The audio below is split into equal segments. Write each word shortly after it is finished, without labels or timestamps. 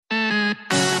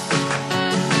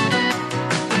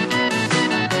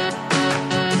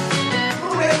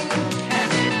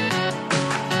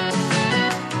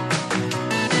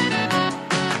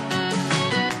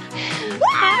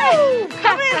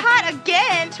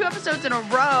2 episodes in a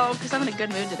row because I'm in a good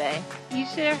mood today. You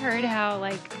should have heard how,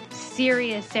 like,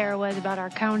 serious Sarah was about our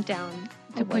countdown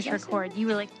to push record. You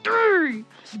were like, 3,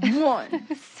 1,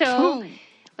 so, 2.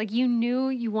 like, you knew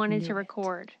you wanted to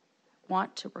record.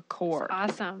 Want to record.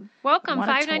 That's awesome. Welcome,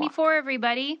 594,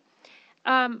 everybody.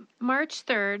 March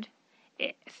 3rd,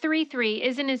 3-3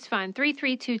 isn't as fun.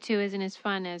 3322 isn't as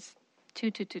fun as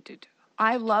 2222.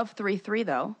 I love 3-3,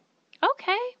 though.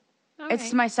 Okay. All it's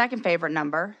right. my second favorite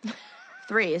number.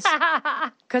 3s.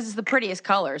 Because it's the prettiest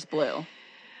color is blue.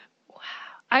 Wow.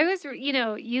 I was,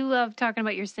 you love talking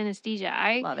about your synesthesia.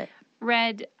 I love it.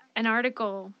 Read an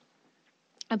article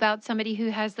about somebody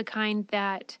who has the kind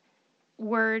that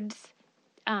words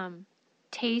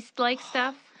taste like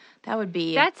stuff.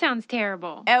 That sounds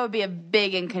terrible. That would be a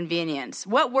big inconvenience.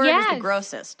 What word is the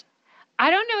grossest?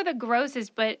 I don't know the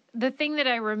grossest, but the thing that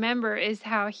I remember is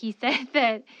how he said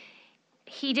that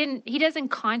he doesn't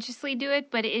consciously do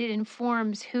it, but it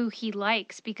informs who he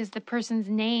likes because the person's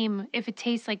name, if it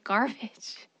tastes like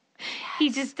garbage, he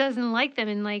just doesn't like them.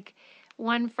 And like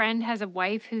one friend has a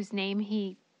wife whose name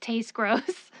he tastes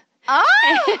gross. Oh,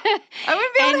 I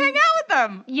wouldn't be able to hang out with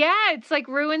them. Yeah, it's like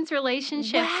ruins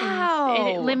relationships. Wow. And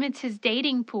it limits his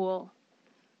dating pool.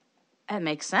 That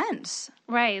makes sense.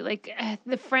 Right. Like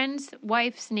the friend's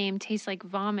wife's name tastes like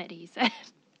vomit, he said.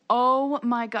 Oh,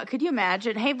 my God. Could you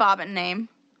imagine? Hey, vomit name.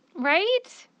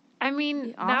 Right? I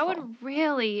mean, that would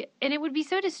really... And it would be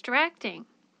so distracting.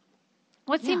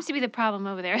 What seems to be the problem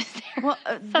over there? Well,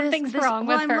 something's wrong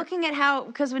with her. Well, I'm looking at how...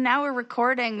 Because now we're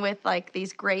recording with, like,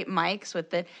 these great mics with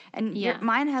the... And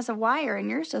mine has a wire and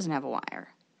yours doesn't have a wire.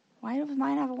 Why does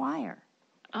mine have a wire?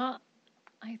 I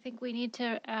think we need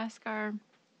to ask our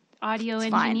audio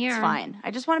engineer. It's fine.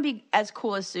 I just want to be as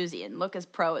cool as Susie and look as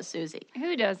pro as Susie.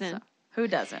 Who doesn't? So, who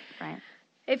doesn't, right?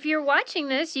 If you're watching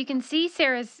this, you can see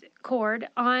Sarah's cord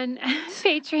on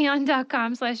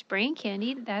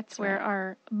patreon.com/braincandy. That's where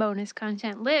our bonus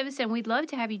content lives, and we'd love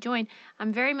to have you join.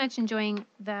 I'm very much enjoying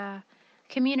the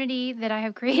community that I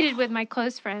have created with my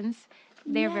close friends.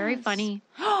 They're very funny.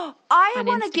 I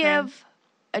want to give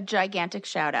a gigantic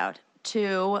shout out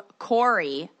to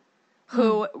Corey,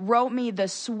 who wrote me the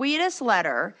sweetest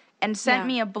letter and sent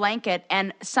me a blanket,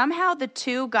 and somehow the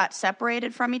two got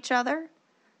separated from each other,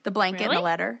 the blanket and the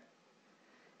letter.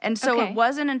 And so it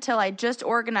wasn't until I just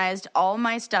organized all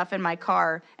my stuff in my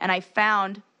car, and I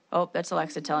found, that's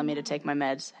Alexa telling me to take my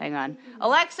meds. Hang on.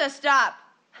 Alexa, stop.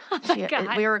 Oh my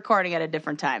God. We were recording at a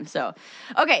different time, so.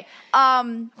 Okay,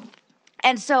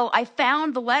 and so I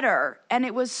found the letter, and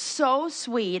it was so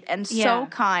sweet and so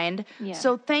kind. Yeah.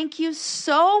 So thank you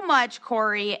so much,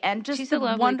 Corey, and just the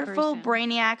wonderful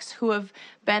brainiacs who have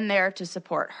been there to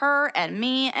support her and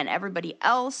me and everybody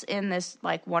else in this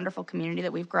like wonderful community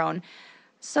that we've grown.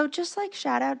 So just like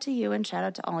shout out to you and shout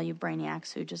out to all you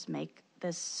brainiacs who just make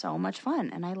this so much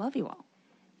fun, and I love you all.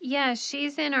 Yeah,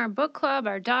 she's in our book club,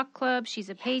 our doc club. She's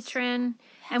a patron.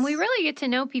 Yes. And we really get to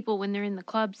know people when they're in the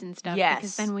clubs and stuff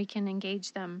because then we can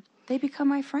engage them. They become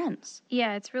my friends.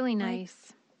 Yeah, it's really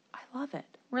nice. I love it.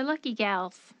 We're lucky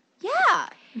gals. Yeah.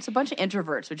 It's a bunch of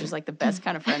introverts, which is like the best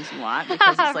kind of friends you want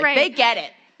because it's like they get it.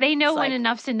 They know when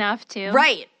enough's enough, too.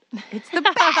 Right. It's the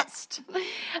best.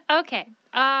 Okay.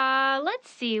 Let's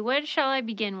see. What shall I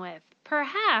begin with?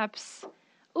 Perhaps,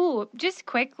 just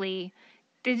quickly...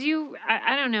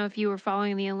 I don't know if you were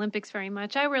following the Olympics very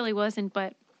much. I really wasn't,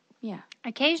 but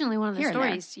occasionally one of the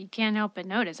stories you can't help but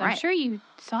notice. I'm sure you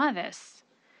saw this.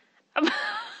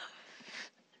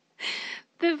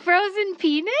 The frozen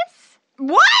penis?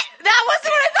 What? That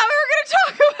wasn't what I thought we were going to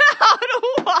talk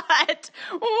about.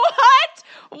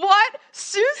 What?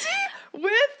 Susie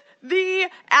with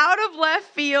the out of left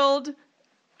field...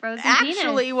 Frozen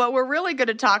Actually, penis. What we're really going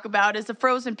to talk about is the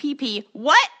frozen pee-pee.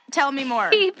 What? Tell me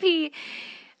more. Pee-pee.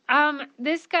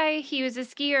 This guy, he was a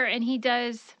skier, and he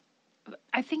does,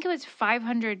 I think it was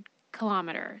 500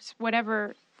 kilometers,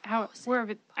 wherever, I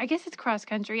guess it's cross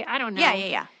country. I don't know.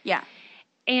 Yeah.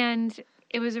 And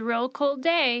it was a real cold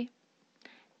day,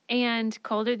 and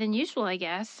colder than usual, I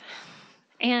guess.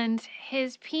 And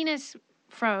his penis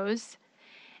froze.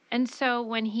 And so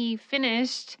when he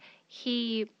finished,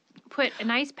 he put an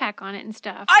ice pack on it and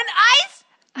stuff. An ice?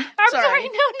 I'm sorry.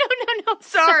 No.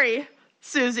 Sorry,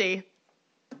 Susie.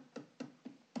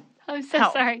 I'm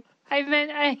so sorry. I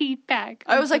meant a heat pack.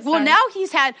 I was like, well, now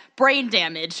he's had brain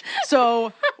damage.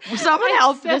 So someone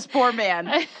help this poor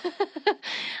man.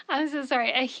 I'm so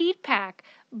sorry. A heat pack.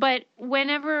 But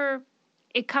whenever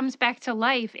it comes back to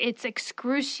life, it's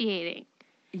excruciating.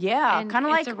 Yeah. Kind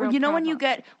of like, when you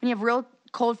have real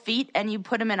cold feet and you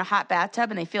put them in a hot bathtub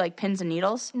and they feel like pins and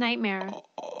needles. Nightmare.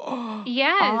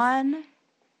 Yes. On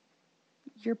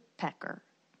your pecker.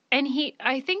 And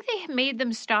I think they made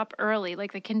them stop early.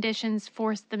 Like, the conditions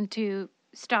forced them to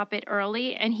stop it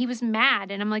early. And he was mad.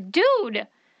 And I'm like, dude,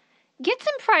 get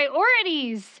some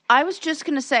priorities. I was just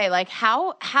going to say, like,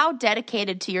 how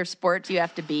dedicated to your sport do you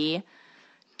have to be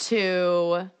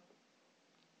to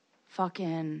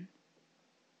fucking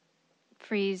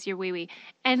freeze your wee-wee?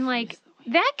 And, like,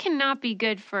 that cannot be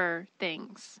good for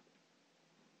things.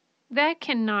 That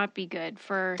cannot be good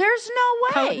for There's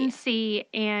no way. Potency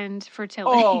and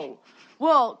fertility. Oh,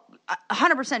 well,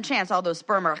 100% chance all those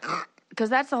sperm are, because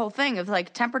that's the whole thing of,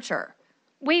 like, temperature.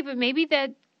 Wait, but maybe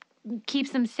that keeps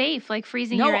them safe, like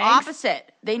freezing your eggs? No,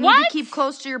 opposite. They need to keep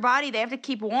close to your body. They have to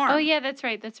keep warm. Oh, yeah, that's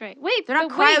right. Wait, they're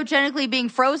not cryogenically being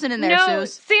frozen in there, No,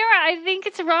 Suze. Sarah, I think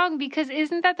it's wrong, because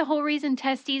isn't that the whole reason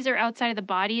testes are outside of the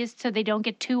body, is so they don't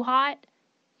get too hot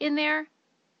in there?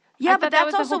 Yeah, but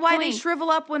that's also why they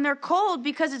shrivel up when they're cold,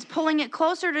 because it's pulling it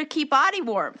closer to keep body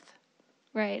warmth.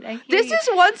 Right. This is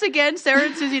once again, Sarah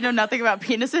and Susie know nothing about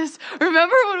penises.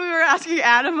 Remember when we were asking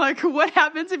Adam, like, what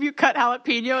happens if you cut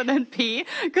jalapeno and then pee?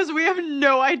 Because we have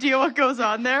no idea what goes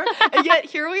on there. And yet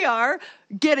here we are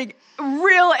getting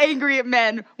real angry at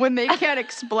men when they can't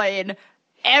explain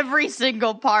every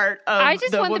single part of the woman's vagina. I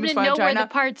just want them to know where the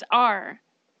parts are.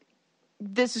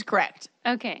 This is correct.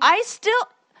 Okay.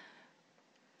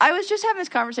 I was just having this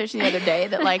conversation the other day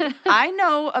that, like, I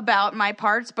know about my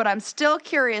parts, but I'm still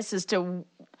curious as to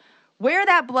where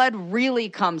that blood really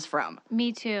comes from.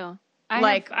 Me too.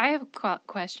 I have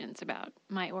questions about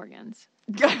my organs.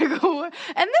 And then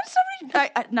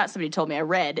somebody told me, I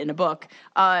read in a book,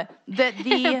 that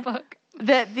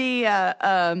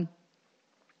the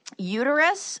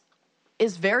uterus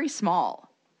is very small.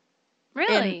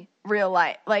 Really? In real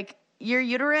life. Like, your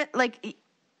uterus, like,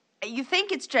 you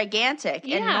think it's gigantic,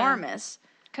 enormous.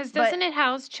 Because doesn't it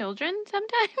house children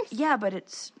sometimes? Yeah, but it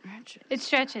stretches. It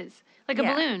stretches. Like a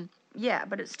balloon. Yeah,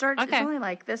 but it starts, It's only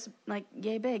like this, like,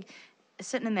 yay big,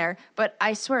 sitting in there. But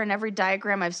I swear, in every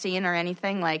diagram I've seen or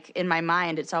anything, like, in my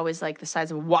mind, it's always like the size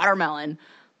of a watermelon.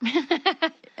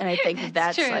 And I think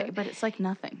that's true. like, but it's like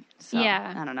nothing. So,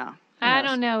 yeah. I don't know. I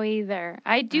don't know either.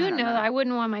 I know that I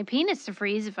wouldn't want my penis to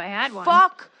freeze if I had one.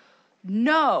 Fuck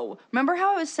no. Remember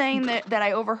how I was saying that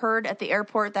I overheard at the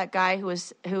airport that guy who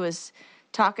was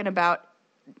talking about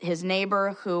his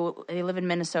neighbor they live in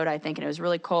Minnesota, I think, and it was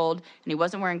really cold, and he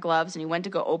wasn't wearing gloves, and he went to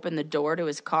go open the door to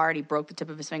his car, and he broke the tip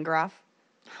of his finger off?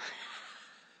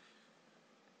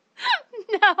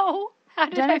 No. How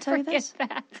did I forget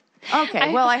that?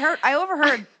 Okay, well, I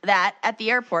overheard that at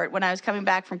the airport when I was coming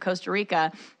back from Costa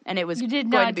Rica, and it was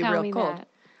going to be real cold. That.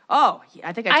 Oh,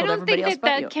 I think I told everybody else but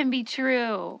you. I don't think that can be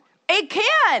true. It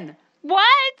can.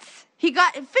 What? His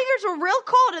fingers were real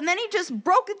cold, and then he just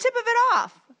broke the tip of it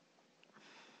off.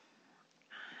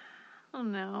 Oh,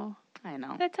 no. I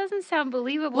know. That doesn't sound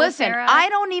believable, Listen, Sarah. I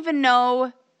don't even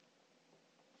know.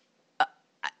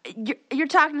 You're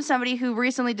talking to somebody who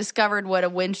recently discovered what a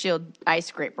windshield ice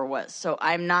scraper was, so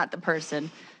I'm not the person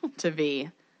to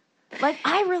be. Like,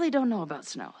 I really don't know about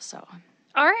snow, so.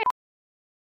 All right.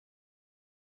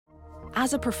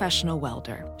 As a professional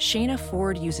welder, Shayna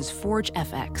Ford uses Forge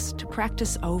FX to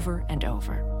practice over and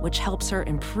over, which helps her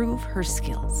improve her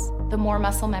skills. The more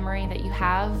muscle memory that you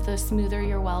have, the smoother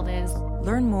your weld is.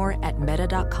 Learn more at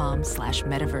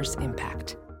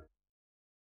meta.com/metaverseimpact.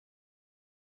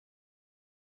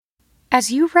 As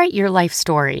you write your life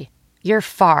story, you're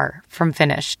far from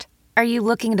finished. Are you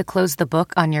looking to close the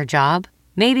book on your job?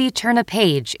 Maybe turn a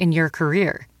page in your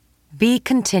career? Be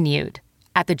continued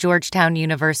at the Georgetown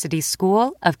University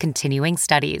School of Continuing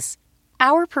Studies.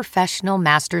 Our professional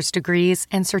master's degrees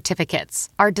and certificates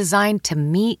are designed to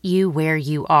meet you where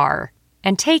you are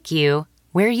and take you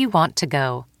where you want to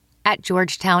go. At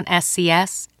Georgetown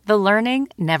SCS, the learning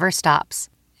never stops,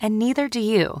 and neither do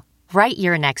you. Write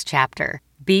your next chapter.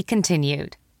 Be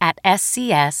continued at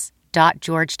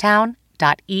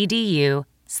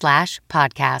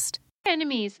scs.georgetown.edu/podcast.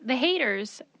 Enemies, the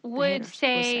haters would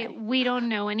say we don't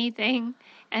know anything,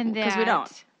 and that because we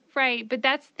don't. Right, but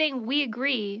that's the thing. We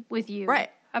agree with you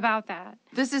about that.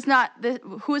 This is not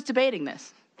who is debating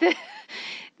this.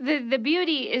 The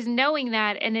beauty is knowing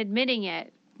that and admitting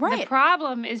it. Right. The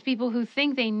problem is people who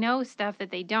think they know stuff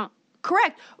that they don't.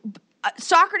 Correct.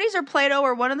 Socrates or Plato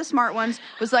or one of the smart ones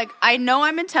was like, I know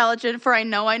I'm intelligent, for I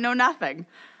know nothing.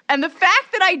 And the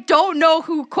fact that I don't know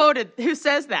who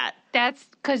says that. That's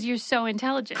because you're so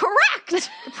intelligent. Prove it.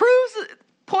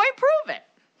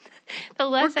 The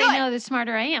less I know, the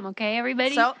smarter I am, okay,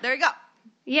 everybody? So, there you go.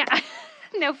 Yeah.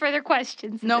 No further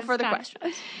questions. No further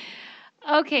questions.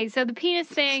 Okay, so the penis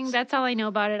thing, that's all I know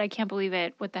about it. I can't believe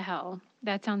it. What the hell?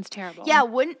 That sounds terrible. Yeah,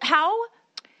 how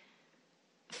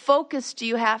focused do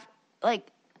you have, like,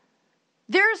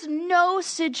 There's no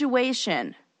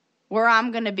situation where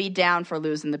I'm going to be down for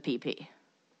losing the PP.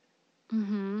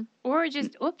 Mm-hmm. Or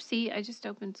just, oopsie, I just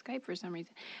opened Skype for some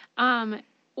reason.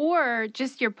 Or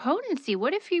just your potency.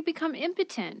 What if you become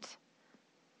impotent?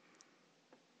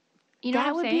 You know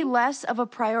that would be less of a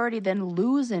priority than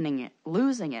losing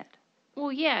it.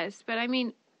 Well, yes, but I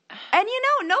mean... And,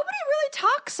 nobody really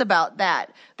talks about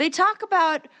that. They talk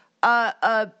about,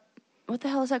 what the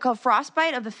hell is that called?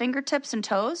 Frostbite of the fingertips and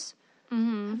toes?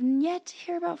 Mm-hmm. I've yet to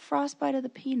hear about frostbite of the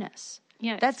penis.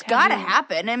 Yeah, that's got to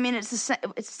happen. I mean, it's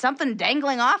something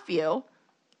dangling off you.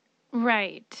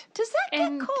 Right. Does that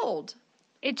get cold?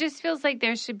 It just feels like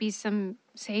there should be some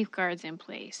safeguards in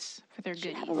place for their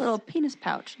goodies. Have a little penis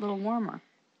pouch, a little warmer.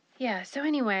 Yeah, so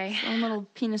anyway. A little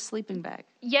penis sleeping bag.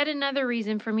 Yet another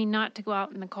reason for me not to go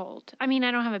out in the cold. I mean,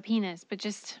 I don't have a penis, but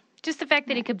just the fact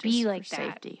that it could be like that.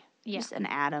 Safety. Yeah. Just an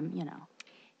atom,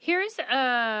 Here's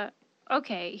a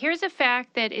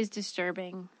fact that is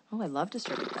disturbing. Oh, I love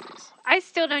disturbing things. I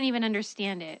still don't even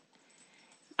understand it.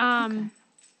 Okay.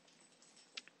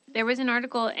 There was an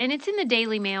article, and it's in the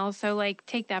Daily Mail, so,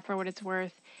 take that for what it's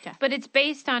worth. Yeah. But it's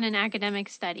based on an academic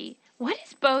study. What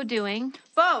is Bo doing?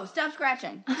 Bo, stop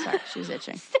scratching. Sorry, she's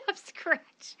itching. Stop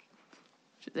scratching.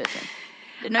 She's itching.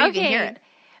 Didn't know you can hear it.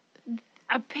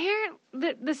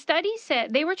 Apparently, the study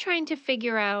said they were trying to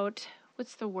figure out,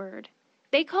 what's the word?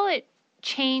 They call it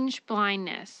change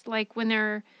blindness. Like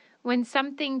when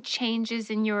something changes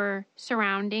in your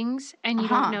surroundings and you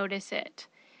don't notice it.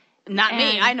 Not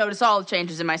me. I notice all the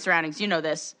changes in my surroundings. You know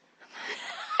this.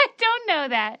 I don't know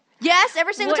that. Yes,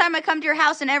 every single time I come to your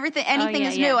house and anything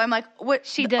is new, I'm like, what?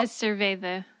 She does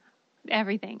survey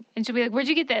everything. And she'll be like, where'd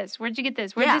you get this? Where'd you get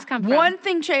this? Where'd this come from? One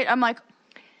thing changed. I'm like,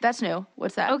 that's new.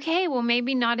 What's that? Okay, well,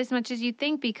 maybe not as much as you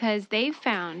think because they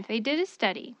did a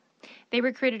study. They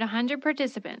recruited 100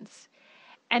 participants.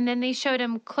 And then they showed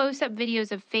them close-up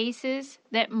videos of faces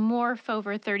that morph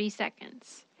over 30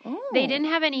 seconds. Oh. They didn't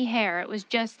have any hair. It was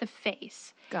just the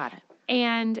face. Got it.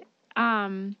 And,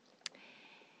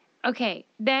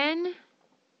 then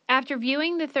after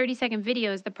viewing the 30-second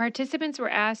videos, the participants were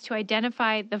asked to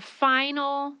identify the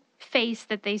final face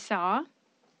that they saw.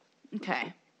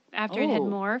 Okay. After it had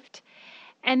morphed.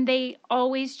 And they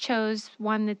always chose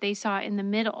one that they saw in the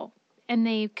middle. And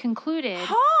they concluded...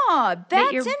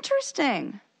 that's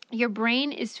interesting. Your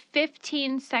brain is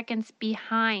 15 seconds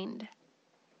behind.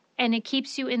 And it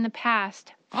keeps you in the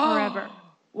past forever.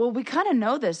 Well, we kind of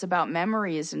know this about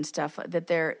memories and stuff,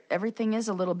 that everything is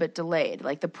a little bit delayed.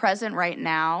 Like the present right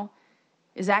now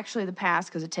is actually the past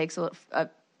because it takes a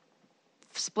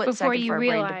split second for our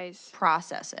brain to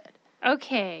process it.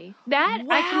 Okay. That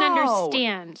I can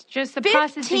understand. Just the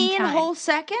processing time. 15 whole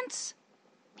seconds?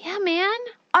 Yeah, man.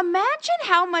 Imagine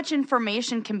how much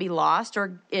information can be lost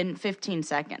in 15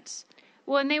 seconds.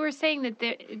 Well, and they were saying that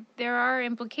there are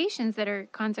implications that are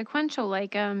consequential.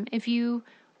 Like if you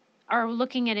are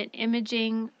looking at an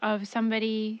imaging of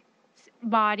somebody's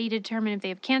body to determine if they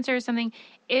have cancer or something,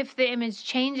 if the image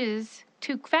changes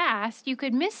too fast, you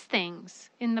could miss things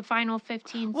in the final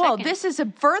 15 seconds. Well, this is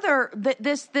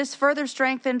this further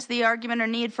strengthens the argument or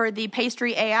need for the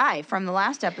pastry AI from the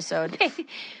last episode.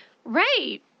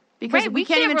 Right. Because we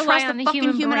can't even trust the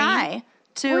fucking human eye.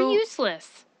 We're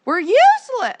useless. We're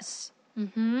useless.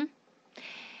 Mm-hmm.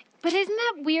 But isn't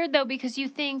that weird, though? Because you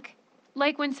think,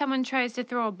 like when someone tries to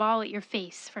throw a ball at your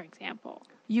face, for example.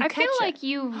 I feel like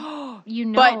you know.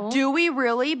 But do we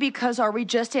really? Because are we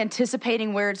just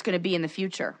anticipating where it's going to be in the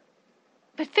future?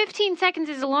 But 15 seconds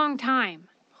is a long time.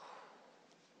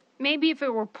 Maybe if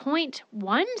it were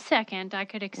 0.1 second, I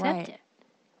could accept it.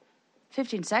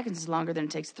 15 seconds is longer than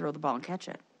it takes to throw the ball and catch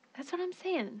it. That's what I'm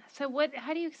saying. So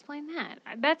how do you explain that?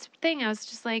 That's the thing. I was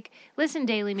just like, listen,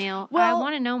 Daily Mail, I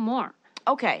want to know more.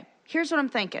 Okay, here's what I'm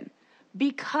thinking.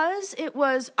 Because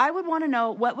I would want to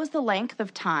know what was the length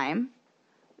of time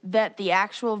that the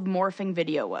actual morphing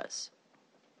video was.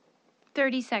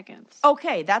 30 seconds.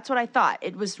 Okay, that's what I thought.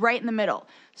 It was right in the middle.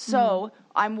 So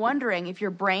I'm wondering if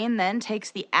your brain then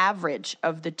takes the average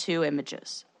of the two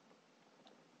images.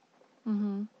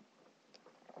 Mm-hmm.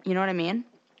 You know what I mean?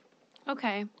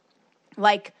 Okay.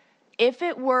 Like, if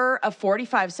it were a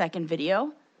 45-second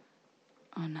video...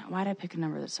 Oh, no. Why did I pick a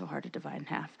number that's so hard to divide in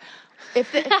half?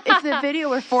 If the video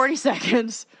were 40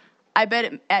 seconds, I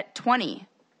bet at 20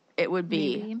 it would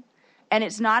be... Maybe. And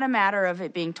it's not a matter of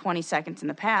it being 20 seconds in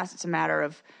the past. It's a matter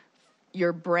of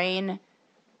your brain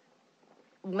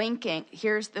linking.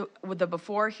 Here's the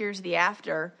before, here's the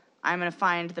after. I'm going to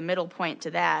find the middle point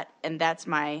to that, and that's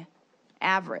my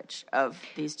average of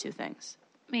these two things.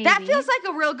 Maybe. That feels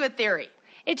like a real good theory.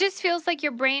 It just feels like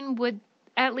your brain would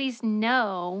at least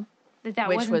know that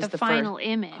wasn't the final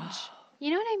image. You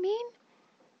know what I mean?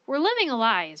 We're living a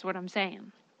lie is what I'm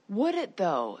saying. Would it,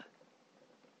 though?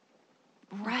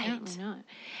 Right. Apparently not.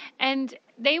 And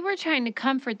they were trying to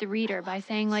comfort the reader by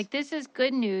saying, like, this is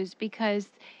good news because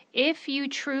if you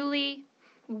truly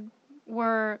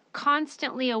were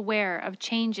constantly aware of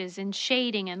changes in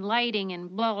shading and lighting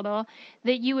and blah, blah, blah,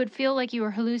 that you would feel like you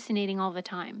were hallucinating all the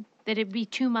time, that it'd be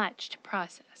too much to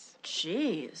process.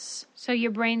 Jeez. So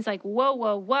your brain's like, whoa,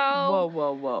 whoa, whoa. Whoa,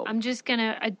 whoa, whoa. I'm just going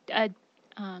to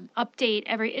update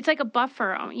it's like a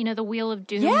buffer, the Wheel of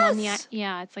Doom. Yes.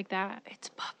 Yeah, it's like that. It's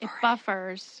buffering. It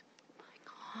buffers. Oh my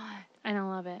God. I don't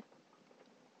love it.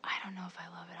 I don't know if I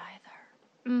love it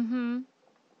either. Mm-hmm.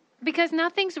 Because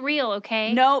nothing's real,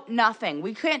 okay? Nope, nothing.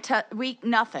 We can't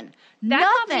nothing.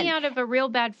 That got me out of a real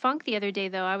bad funk the other day,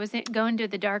 though. I was going to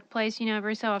the dark place,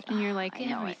 every so often you're like,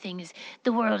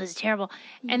 the world is terrible.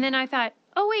 Yeah. And then I thought,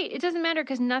 oh, wait, it doesn't matter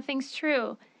because nothing's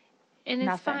true. And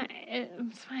it's fine.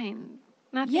 It's fine.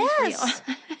 Nothing's real.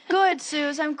 Good,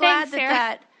 Suze. I'm glad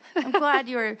Thanks, I'm glad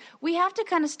we have to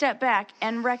kind of step back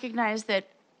and recognize that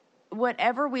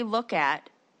whatever we look at,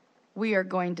 we are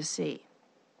going to see.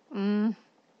 Mm.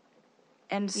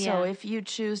 And so if you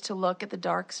choose to look at the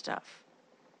dark stuff,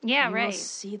 you will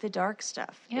see the dark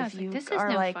stuff. Yeah, if you this is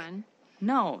no fun.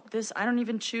 No, I don't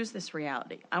even choose this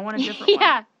reality. I want a different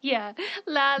one. Yeah.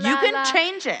 La, la, you can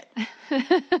change it.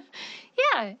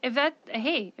 Yeah,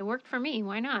 it worked for me.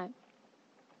 Why not?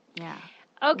 Yeah.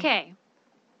 Okay.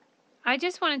 I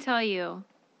just want to tell you,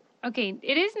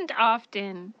 it isn't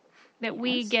often that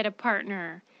we get a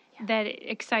partner that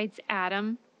excites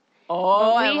Adam.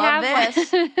 Oh, I love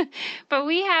this. But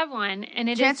we have one, and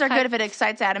chances are good if it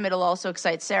excites Adam, it'll also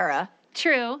excite Sarah.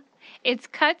 True. It's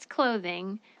Cuts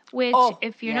Clothing, which,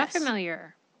 if you're not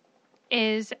familiar,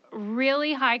 is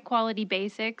really high-quality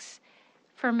basics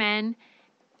for men.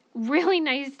 Really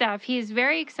nice stuff. He is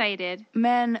very excited.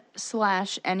 Men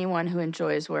 / anyone who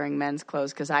enjoys wearing men's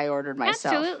clothes, because I ordered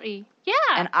myself. Absolutely. Yeah.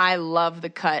 And I love the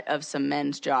cut of some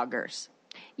men's joggers.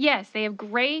 Yes, they have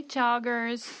great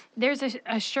joggers. There's a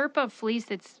Sherpa fleece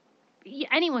that's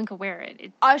anyone could wear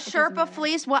it. A Sherpa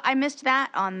fleece? Well, I missed that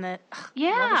on the. Yeah.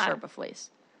 I love a Sherpa fleece.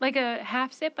 Like a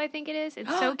half zip, I think it is. It's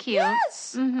so cute.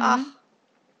 Yes. Mm-hmm.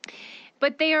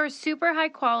 But they are super high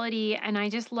quality, and I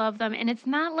just love them. And it's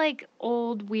not like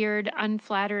old, weird,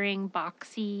 unflattering,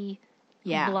 boxy,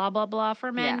 blah, blah, blah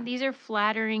for men. Yeah. These are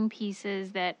flattering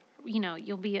pieces that,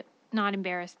 you'll be not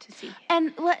embarrassed to see.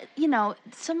 And,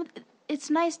 it's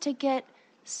nice to get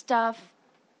stuff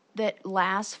that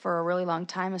lasts for a really long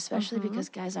time, especially because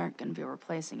guys aren't going to be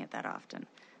replacing it that often.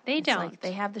 They don't. Like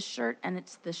they have the shirt, and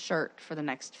it's the shirt for the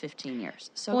next 15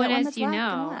 years. So well, as you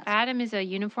know, Adam is a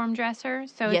uniform dresser,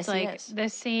 so it's like the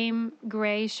same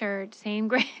gray shirt, same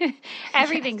gray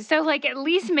everything. Yes. So at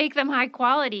least make them high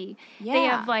quality. Yeah. They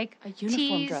have a uniform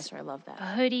tees, dresser. I love that.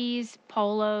 Hoodies,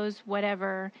 polos,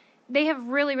 whatever. They have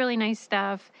really, really nice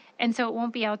stuff, and so it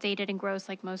won't be outdated and gross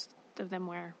like most of them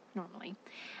wear normally.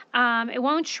 It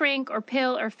won't shrink or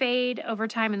pill or fade over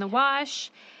time in the wash,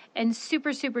 and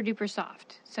super, super duper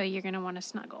soft. So you're going to want to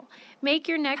snuggle. Make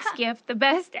your next gift the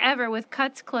best ever with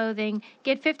Cuts Clothing.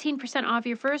 Get 15% off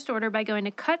your first order by going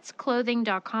to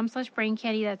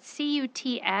cutsclothing.com/braincandy. That's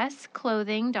CUTS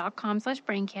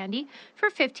clothing.com/braincandy for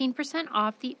 15%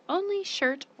 off the only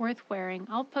shirt worth wearing.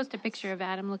 I'll post a picture of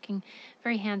Adam looking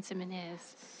very handsome in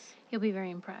his. You'll be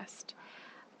very impressed.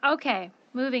 Okay,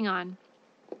 moving on.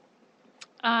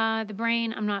 The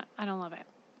brain, I don't love it.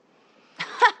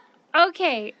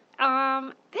 Okay,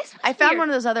 this was I found one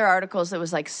of those other articles that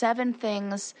was 7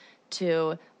 things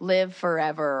to live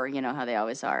forever, or how they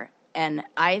always are. And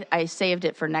I saved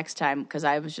it for next time because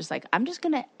I was just I'm just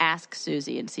going to ask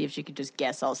Susie and see if she could just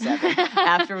guess all 7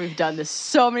 after we've done this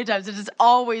so many times. It's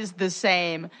always the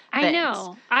same things. I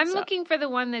know. I'm looking for the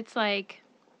one that's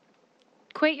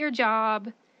quit your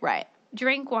job. Right.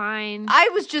 Drink wine. I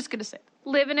was just going to say.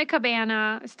 Live in a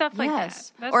cabana. Stuff like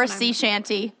that. That's or a sea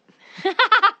shanty.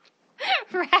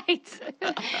 Right.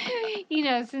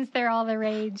 Since they're all the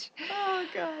rage. Oh,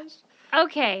 gosh.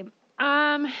 Okay.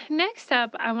 Next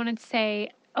up, I wanted to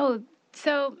say,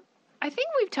 so I think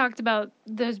we've talked about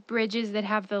those bridges that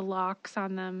have the locks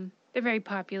on them. They're very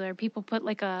popular. People put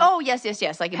a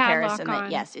yes. Like in Paris.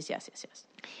 And yes.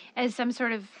 As some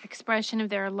sort of expression of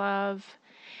their love.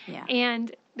 Yeah.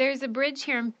 And there's a bridge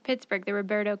here in Pittsburgh, the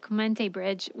Roberto Clemente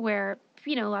Bridge, where,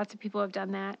 lots of people have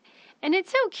done that. And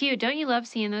it's so cute. Don't you love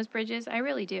seeing those bridges? I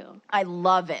really do. I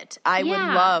love it. I would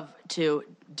love to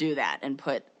do that and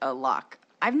put a lock.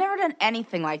 I've never done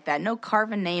anything like that. No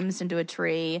carving names into a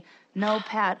tree. No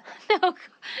No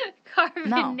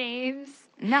carving names.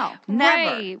 No,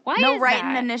 never. Right. Why no is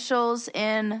writing that? initials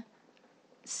in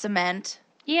cement.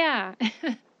 Yeah.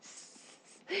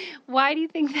 Why do you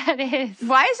think that is?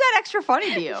 Why is that extra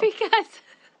funny to you?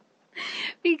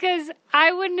 Because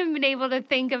I wouldn't have been able to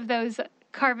think of those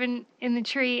carbon in the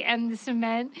tree and the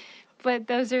cement, but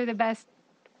those are the best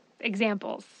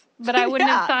examples. But I wouldn't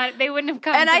have thought, they wouldn't have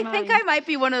come and to I mind. think I might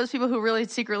be one of those people who really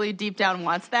secretly deep down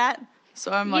wants that.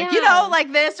 So I'm like, you know,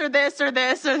 like this or this or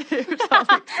this or this.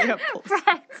 Examples.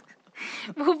 Right.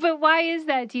 Well, but why is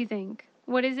that, do you think?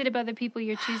 What is it about the people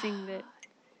you're choosing that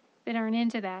aren't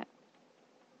into that?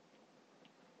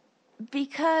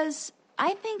 Because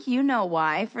I think you know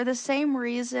why. For the same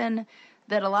reason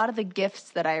that a lot of the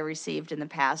gifts that I received in the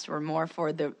past were more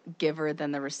for the giver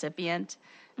than the recipient,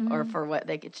 or for what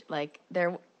they get. Like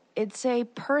it's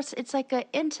like an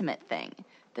intimate thing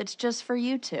that's just for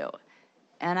you two.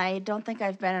 And I don't think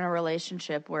I've been in a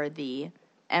relationship where the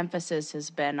emphasis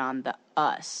has been on the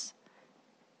us.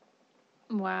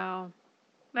 Wow,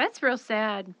 that's real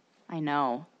sad. I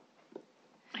know.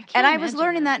 And I was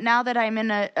learning that now that I'm in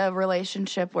a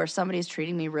relationship where somebody's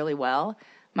treating me really well.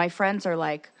 My friends are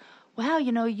like, wow,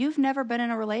 you know, you've never been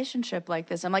in a relationship like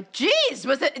this. I'm like, geez,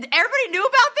 everybody knew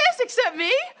about this except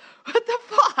me? What the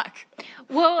fuck?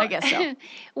 Well, I guess so.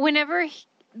 Whenever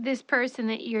this person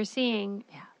that you're seeing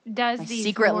does My these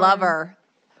secret lover.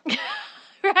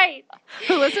 Right.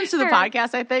 Who listens to the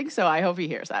podcast, I think, so I hope he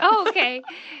hears that. Oh, okay.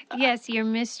 Yes, your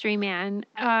mystery man.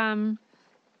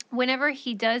 Whenever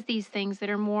he does these things that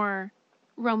are more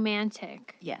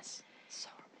romantic. Yes. So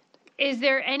romantic. Is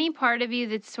there any part of you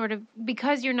that's sort of,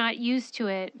 because you're not used to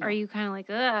it, are you kind of like,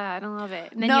 ugh, I don't love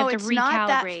it? And then you have to recalibrate. No, it's not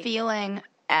that feeling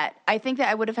I think that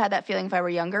I would have had that feeling if I were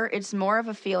younger. It's more of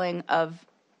a feeling of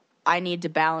I need to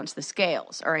balance the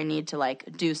scales, or I need to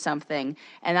like do something,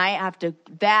 and I have to,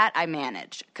 that I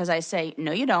manage, because I say,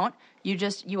 no, you don't.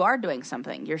 You are doing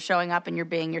something. You're showing up and you're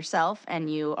being yourself,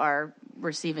 and you are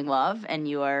receiving love, and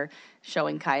you are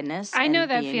showing kindness. I know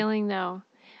that feeling though.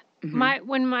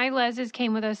 When my Leses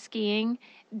came with us skiing,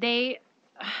 they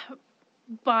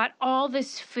bought all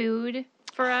this food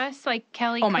for us. Like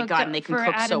Kelly cooked my God, and they can cook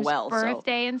Adam's so well.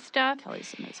 birthday and stuff.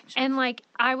 Kelly's amazing. And like,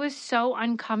 I was so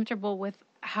uncomfortable with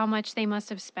how much they must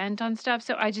have spent on stuff,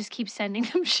 so I just keep sending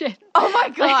them shit. Oh my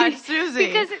God, Susie.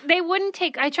 Because they wouldn't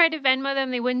take, I tried to Venmo them,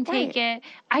 they wouldn't take it.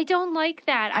 I don't like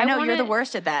that. I know, you're the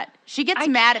worst at that. She gets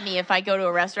mad at me if I go to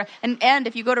a restaurant. And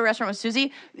if you go to a restaurant with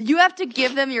Susie, you have to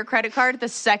give them your credit card the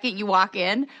second you walk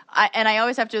in. And I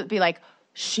always have to be like,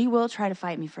 she will try to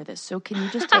fight me for this. So can you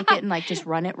just take it and like just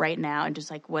run it right now and just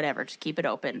like whatever, just keep it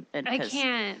open. I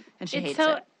can't. And she hates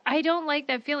it. I don't like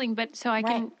that feeling, but so I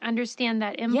can understand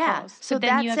that impulse. Yeah, so but then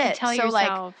that's you have it. to tell so yourself.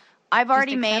 Like, I've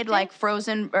already made like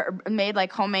frozen, or made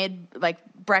like homemade like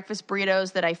breakfast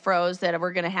burritos that I froze that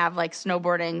we're gonna have like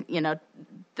snowboarding, you know,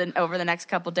 over the next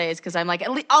couple days, because I'm like,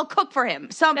 at least I'll cook for him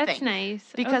something. That's nice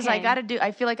because I got to do.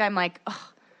 I feel like I'm like,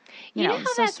 you know how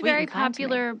so that's very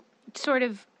popular sort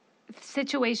of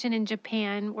situation in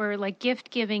Japan where like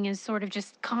gift giving is sort of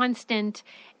just constant,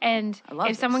 and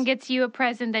if someone gets you a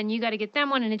present, then you got to get them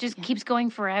one, and it just keeps going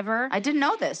forever. I didn't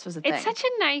know this was a thing. It's such a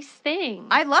nice thing.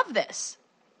 I love this.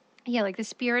 Yeah, like the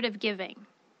spirit of giving,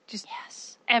 just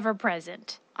ever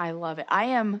present. I love it. I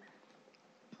am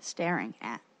staring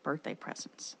at birthday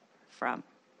presents from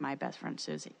my best friend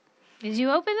Susie. Did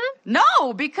you open them?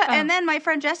 No, because and then my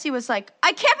friend Jessie was like,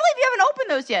 I can't believe you haven't opened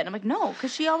those yet. And I'm like, no,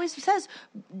 because she always says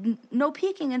no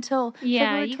peeking until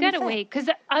February 25th. You got to wait, because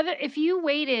if you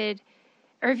waited,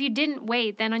 or if you didn't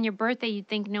wait, then on your birthday you'd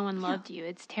think no one loved you.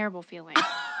 It's a terrible feeling.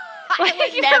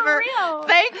 I would never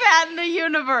thank that in the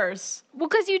universe. Well,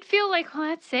 because you'd feel like, well,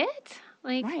 that's it.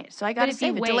 Like, right. So I got to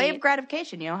save it. Delay of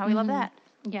gratification. You know how we love that.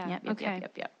 Yeah.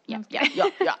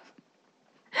 Yep.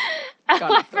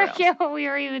 I forget what we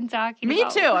were even talking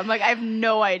about. Me too. I'm like, I have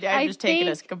no idea. I'm just taking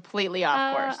us completely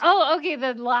off course. Oh, okay.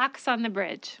 The locks on the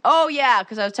bridge. Oh, yeah.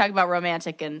 Because I was talking about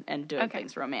romantic and doing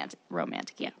things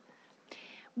romantic. Yeah.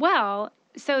 Well,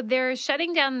 so they're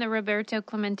shutting down the Roberto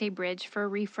Clemente Bridge for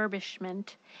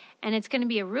refurbishment, and it's going to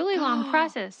be a really long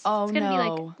process. It's going to be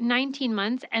like 19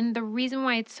 months, and the reason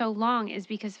why it's so long is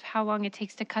because of how long it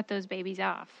takes to cut those babies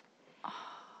off.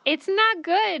 It's not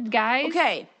good, guys.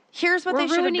 Okay. Here's what they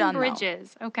should have done,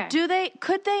 bridges. Though. Okay.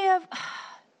 Could they have...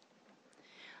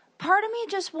 Part of me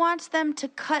just wants them to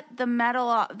cut the metal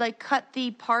off, like cut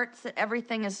the parts that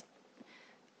everything is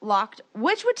locked,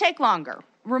 which would take longer.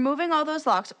 Removing all those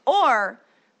locks, or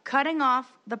cutting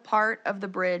off the part of the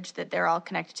bridge that they're all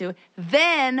connected to,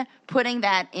 then putting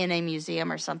that in a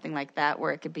museum or something like that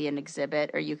where it could be an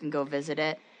exhibit or you can go visit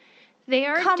it. They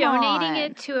are donating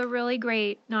it to a really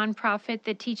great nonprofit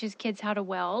that teaches kids how to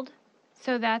weld.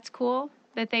 So that's cool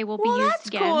that they will be used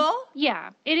again. Well, that's cool.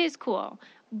 Yeah, it is cool.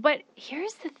 But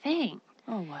here's the thing.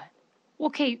 Oh, what?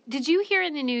 Okay, did you hear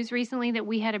in the news recently that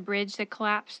we had a bridge that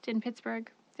collapsed in Pittsburgh?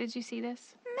 Did you see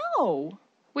this? No.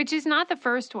 Which is not the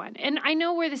first one. And I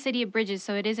know we're the city of bridges,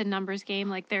 so it is a numbers game.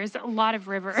 Like, there's a lot of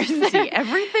rivers. See,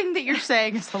 everything that you're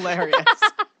saying is hilarious.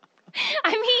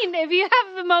 I mean, if you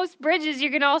have the most bridges,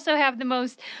 you're going to also have the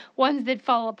most ones that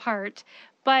fall apart.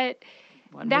 But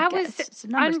that was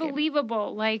unbelievable.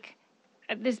 Game. Like,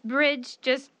 this bridge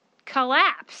just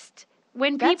collapsed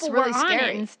when people were on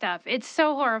it and stuff. It's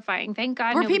so horrifying. Thank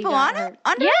God were nobody people got on hurt. it?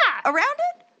 Under it? Around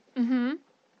it? Mm-hmm.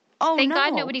 Oh, Thank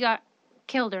God nobody got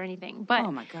killed or anything. But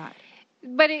oh, my God.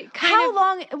 But it kind How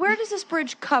long, where does this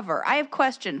bridge cover? I have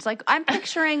questions. Like, I'm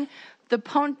picturing the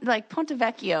Ponte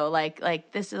Vecchio,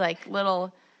 like this is like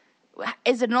little,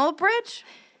 is it an old bridge?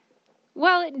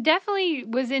 Well, it definitely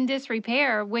was in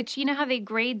disrepair, which, you know how they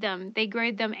grade them? They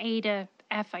grade them A to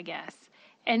F, I guess.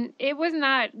 And it was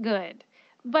not good,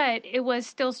 but it was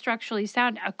still structurally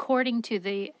sound according to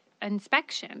the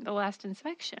last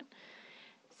inspection.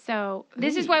 So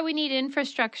this is why we need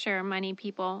infrastructure money,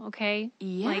 people, okay?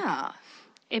 Yeah. Like,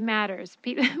 it matters.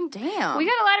 Damn. We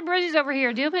got a lot of bridges over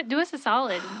here. Do us a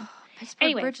solid.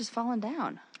 Pittsburgh Bridge is falling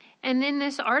down. And then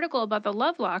this article about the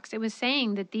love locks, it was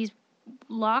saying that these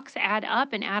locks add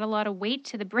up and add a lot of weight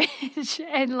to the bridge.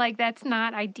 And, like, that's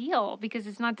not ideal because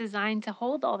it's not designed to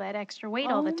hold all that extra weight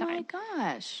all the time. Oh,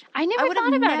 my gosh. I never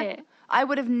thought about it. I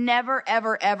would have never,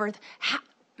 ever.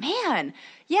 Man,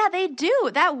 yeah, they do.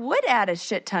 That would add a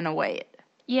shit ton of weight.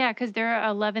 Yeah, because there are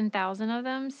 11,000 of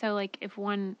them. So, like, if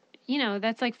one,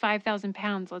 that's like 5,000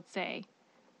 pounds, let's say,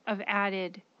 of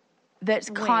added that's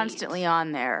weight. Constantly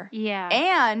on there. Yeah.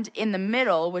 And in the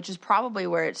middle, which is probably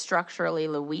where it's structurally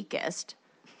the weakest.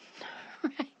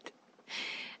 Right.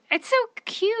 It's so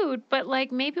cute, but,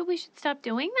 like, maybe we should stop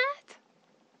doing that?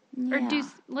 Yeah. Or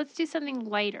let's do something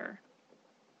lighter.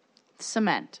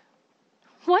 Cement.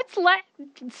 What's light?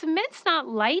 Cement's not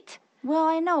light. Well,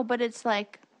 I know, but it's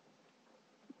like,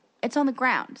 it's on the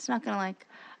ground. It's not going to, like,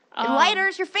 it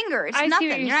lighters your finger. It's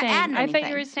nothing. You're not adding anything. I thought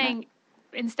you were saying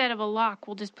instead of a lock,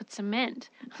 we'll just put cement.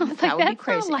 I was that like, would be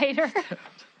crazy. That's not lighter.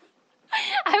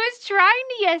 I was trying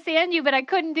to yes and you, but I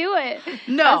couldn't do it.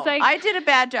 No, I did a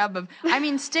bad job of,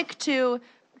 stick to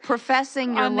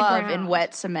professing your love in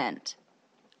wet cement.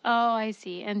 Oh, I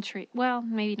see. And well,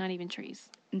 maybe not even trees.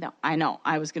 No, I know.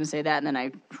 I was going to say that, and then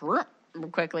I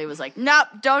quickly was like, nope,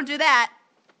 don't do that.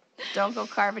 Don't go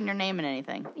carving your name in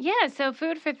anything. Yeah, so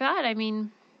food for thought. I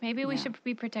mean, maybe we should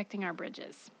be protecting our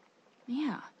bridges.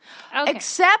 Yeah. Okay.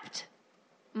 Except,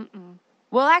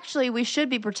 well, actually, we should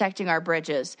be protecting our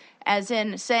bridges, as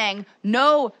in saying,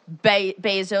 no,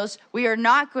 Bezos, we are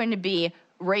not going to be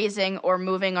raising or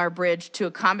moving our bridge to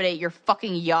accommodate your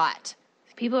fucking yacht.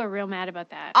 People are real mad about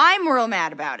that. I'm real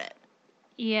mad about it.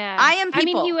 Yeah. I am people.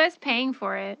 I mean, he was paying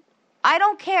for it. I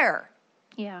don't care.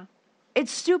 Yeah.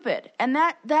 It's stupid. And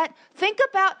that think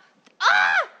about,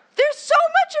 there's so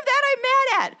much of that I'm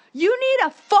mad at. You need a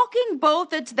fucking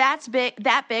boat that's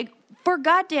that big for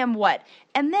goddamn what?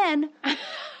 And then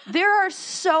there are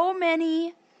so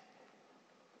many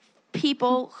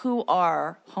people who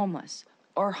are homeless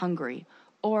or hungry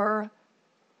or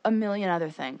a million other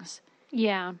things.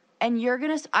 Yeah. And you're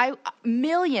going to,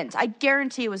 millions, I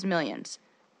guarantee it was millions,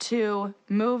 to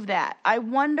move that. I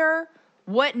wonder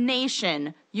what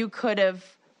nation you could have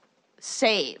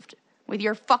saved with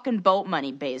your fucking boat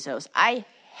money, Bezos. I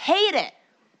hate it.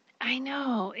 I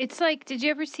know. It's like, did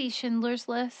you ever see Schindler's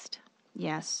List?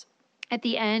 Yes. At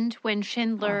the end, when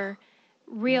Schindler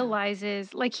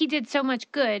realizes, like, he did so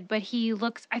much good, but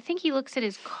I think he looks at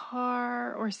his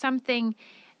car or something,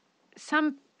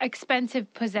 some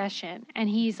expensive possession, and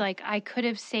he's like, I could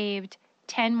have saved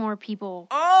 10 more people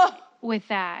with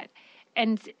that.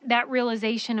 And that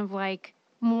realization of, like,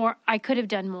 I could have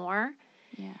done more.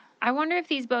 Yeah. I wonder if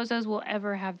these bozos will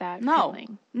ever have that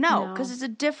feeling. No, because it's a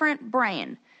different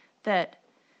brain. That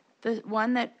the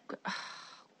one that, oh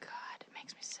God, it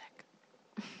makes me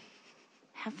sick.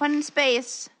 Have fun in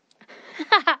space.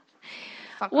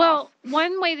 Fuck off.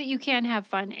 One way that you can have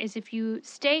fun is if you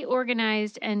stay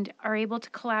organized and are able to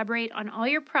collaborate on all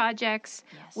your projects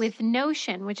with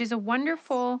Notion, which is a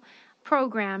wonderful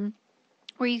program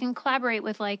where you can collaborate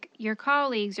with, like, your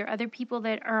colleagues or other people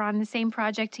that are on the same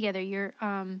project together, your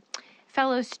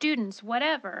fellow students,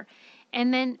 whatever.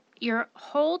 And then your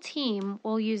whole team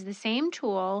will use the same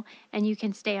tool, and you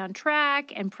can stay on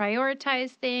track and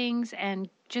prioritize things, and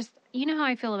just, you know how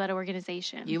I feel about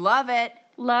organization. You love it.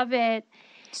 Love it.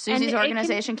 Susie's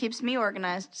organization keeps me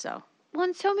organized, so. Well,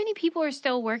 and so many people are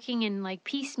still working in, like,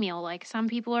 piecemeal. Like, some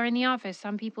people are in the office,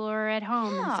 some people are at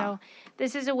home. Yeah. And so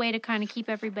this is a way to kind of keep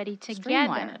everybody together.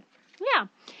 Streamline it. Yeah.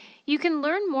 You can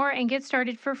learn more and get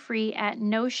started for free at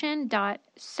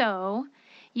notion.so.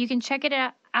 You can check it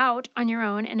out on your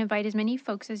own and invite as many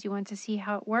folks as you want to see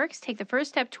how it works. Take the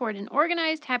first step toward an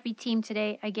organized, happy team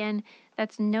today. Again,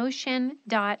 that's notion.so.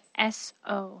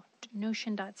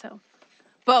 Notion.so.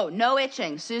 Bo, no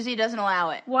itching. Susie doesn't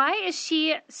allow it. Why is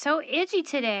she so itchy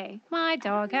today? My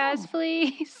dog has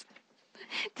fleas.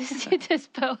 Does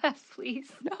Bo have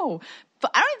fleas? No.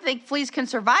 But I don't think fleas can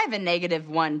survive a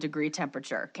 -1 degree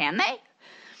temperature. Can they?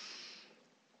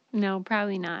 No,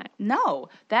 probably not. No.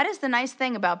 That is the nice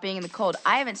thing about being in the cold.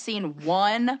 I haven't seen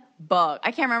one bug.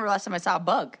 I can't remember the last time I saw a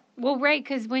bug. Well, right,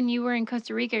 because when you were in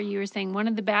Costa Rica, you were saying one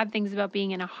of the bad things about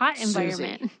being in a hot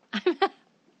environment.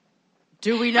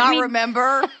 Do we not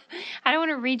remember? I don't want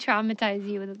to re-traumatize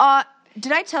you.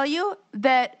 Did I tell you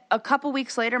that a couple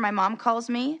weeks later, my mom calls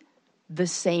me? The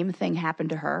same thing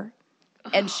happened to her.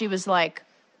 And she was like,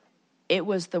 it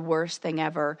was the worst thing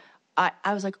ever. I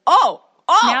was like, oh.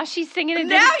 Now she's singing it.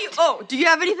 Do you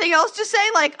have anything else to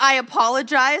say? Like, I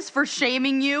apologize for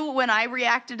shaming you when I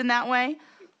reacted in that way.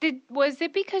 Was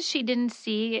it because she didn't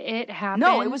see it happen?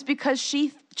 No, it was because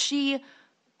she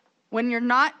when you're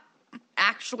not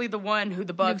actually the one who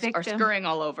the bugs are scurrying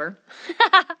all over.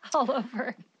 All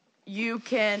over.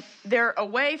 They're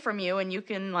away from you and you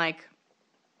can like,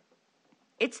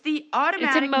 it's the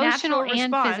automatic emotional natural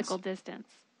and response. physical distance.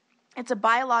 It's a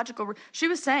biological. She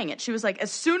was saying it. She was like,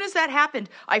 as soon as that happened,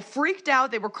 I freaked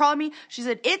out. They were calling me. She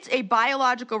said, it's a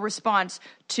biological response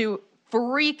to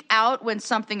freak out when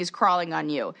something is crawling on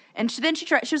you. And she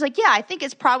was like, yeah, I think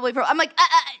it's probably from. I'm like,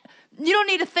 you don't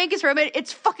need to think it's from it.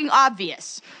 It's fucking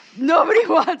obvious. Nobody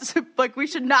wants, like, we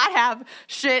should not have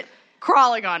shit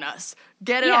crawling on us.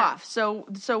 Get it off. So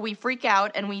we freak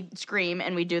out and we scream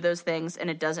and we do those things and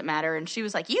it doesn't matter. And she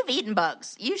was like, you've eaten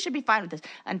bugs. You should be fine with this.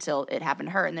 Until it happened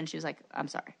to her. And then she was like, I'm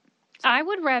sorry. I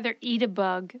would rather eat a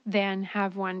bug than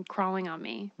have one crawling on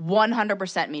me.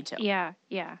 100% me too. Yeah.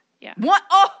 What?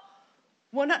 Oh!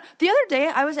 The other day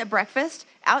I was at breakfast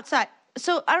outside.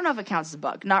 So I don't know if it counts as a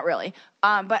bug. Not really.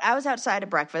 But I was outside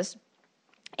at breakfast.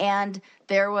 And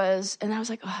I was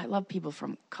like, oh, I love people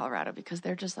from Colorado because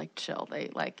they're just like chill. They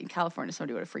like in California,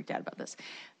 somebody would have freaked out about this.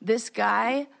 This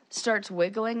guy starts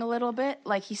wiggling a little bit.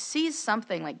 Like he sees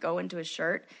something like go into his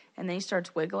shirt and then he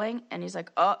starts wiggling and he's like,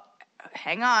 oh,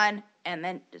 hang on. And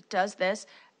then does this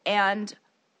and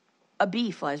a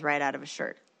bee flies right out of his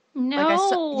shirt.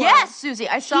 No. Yes, Susie.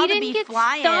 I saw the bee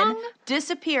fly stung? in,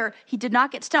 disappear. He did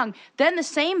not get stung. Then the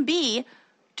same bee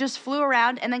just flew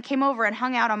around and then came over and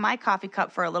hung out on my coffee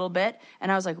cup for a little bit. And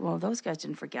I was like, well, those guys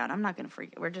didn't freak out. I'm not going to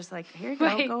freak out. We're just like, here you go.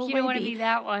 Right. Go away, You don't want to bee. be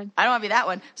that one. I don't want to be that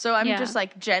one. So I'm just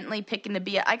like gently picking the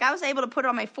bee. Like I was able to put it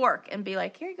on my fork and be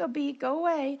like, here you go, bee, go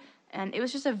away. And it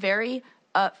was just a very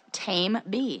tame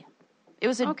bee. It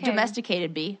was a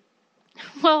domesticated bee.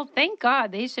 Well, thank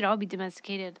God. They should all be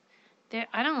domesticated.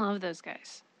 I don't love those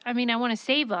guys. I mean, I want to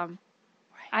save them.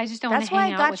 Right. I just don't want to hang out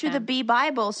with them. That's why I got you the bee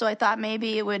Bible, so I thought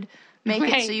maybe it would make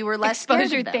it so you were less exposure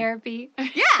scared of them. therapy.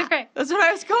 Yeah, right. That's what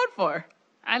I was going for.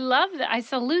 I love that. I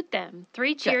salute them.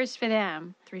 3 cheers for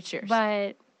them. 3 cheers.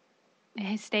 But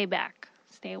stay back.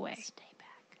 Stay away. Stay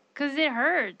back. Because it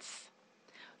hurts.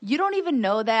 You don't even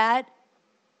know that.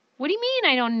 What do you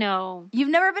mean I don't know? You've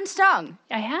never been stung.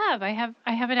 I have. I have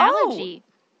an allergy.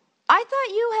 I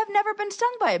thought you have never been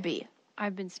stung by a bee.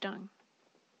 I've been stung.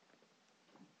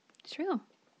 It's true.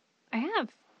 I have.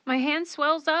 My hand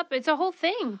swells up. It's a whole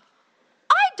thing.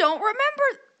 I don't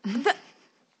remember.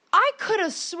 I could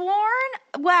have sworn.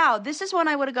 Wow, this is one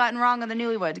I would have gotten wrong on the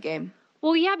Newlyweds Game.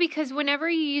 Well, yeah, because whenever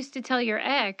you used to tell your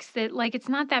ex that, like, it's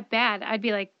not that bad, I'd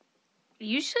be like,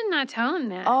 you should not tell him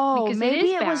that. Oh, because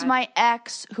maybe it was my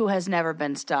ex who has never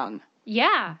been stung.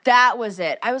 Yeah. That was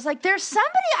it. I was like, there's somebody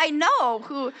I know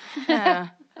who...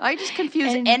 I just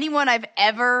confuse anyone I've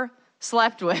ever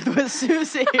slept with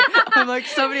Susie. I'm like,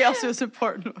 somebody else who's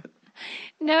important with.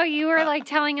 No, you were like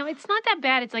telling him, it's not that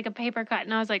bad. It's like a paper cut.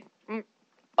 And I was like...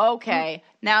 Okay.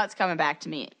 Now it's coming back to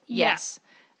me. Yes.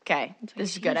 Yeah. Okay.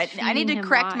 This is good. I need to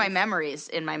correct my memories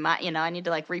in my mind. You know, I need to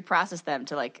like reprocess them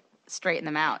to like straighten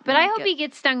them out. But I hope he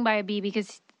gets stung by a bee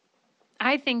because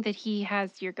I think that he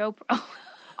has your GoPro.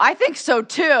 I think so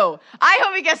too. I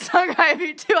hope he gets stung by a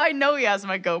bee too. I know he has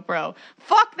my GoPro.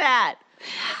 Fuck that.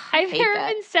 There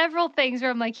have been several things where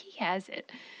I'm like, he has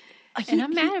it. And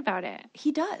I'm mad about it.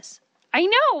 He does. I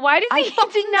know. Why does he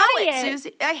deny it?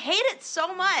 Susie. I hate it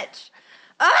so much.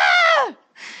 Ah!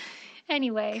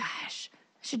 Anyway. Gosh. I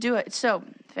should do it. So,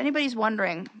 if anybody's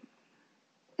wondering,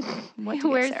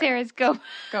 where's Sarah's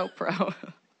GoPro?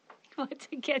 what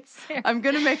to get Sarah. I'm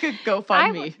going to make a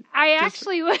GoFundMe.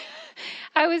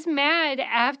 I was mad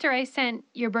after I sent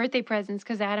your birthday presents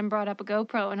because Adam brought up a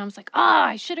GoPro, and I was like,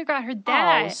 I should have got her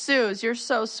that. Oh, Suze, you're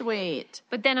so sweet.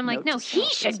 But then I'm like, no, he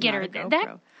should get her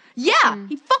that. Yeah,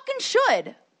 he fucking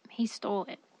should. He stole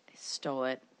it. Stole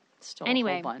a whole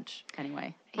Anyway. bunch.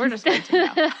 Anyway, we're just venting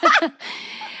now.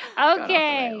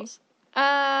 Okay.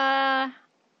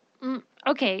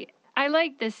 Okay. I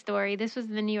like this story. This was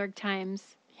in the New York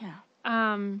Times. Yeah.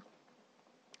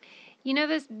 You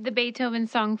know the Beethoven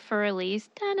song For Elise?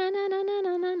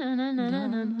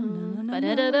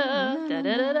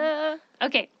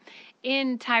 Okay.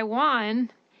 In Taiwan,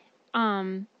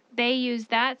 they use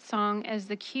that song as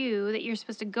the cue that you're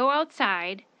supposed to go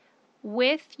outside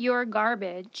with your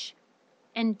garbage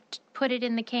and put it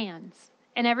in the cans.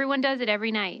 And everyone does it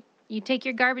every night. You take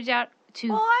your garbage out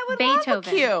to Beethoven. Love a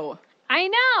cue. I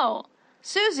know.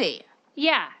 Susie.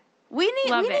 Yeah. We need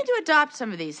to adopt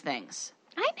some of these things.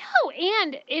 I know.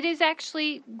 And it is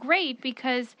actually great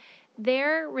because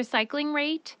their recycling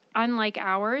rate, unlike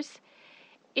ours,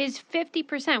 is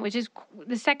 50%, which is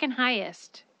the second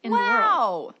highest in the world.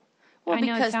 Wow. Well, I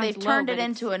know because they've turned it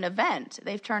into an event.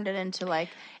 They've turned it into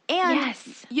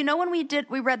Yes. You know when we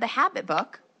read the Habit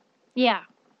book? Yeah.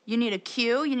 You need a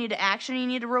cue, you need an action, you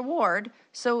need a reward.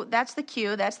 So that's the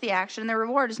cue, that's the action, and the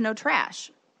reward is no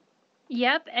trash.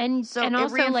 Yep, and So and it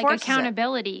also like reinforces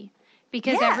accountability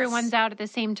because Yes. everyone's out at the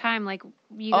same time. Like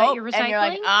you got your recycling. And you're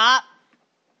like,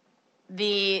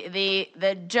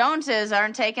 the Joneses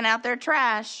aren't taking out their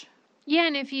trash. Yeah,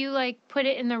 and if you like put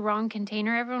it in the wrong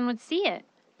container, everyone would see it.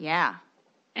 Yeah.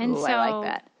 And Ooh, so I like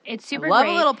that. It's super Love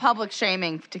great. a little public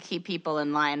shaming to keep people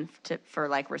in line for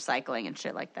like recycling and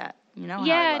shit like that. You know?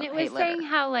 Yeah, and it was saying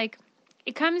how like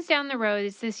it comes down the road.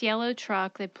 It's this yellow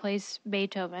truck that plays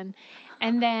Beethoven,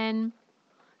 and then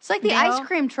it's like the ice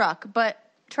cream truck, but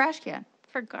trash can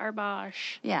for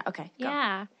garbage. Yeah. Okay. Go.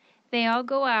 Yeah, they all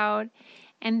go out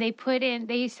and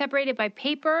they separate it by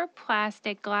paper,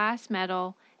 plastic, glass,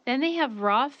 metal. Then they have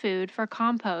raw food for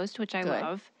compost, which I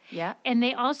love. Yeah. And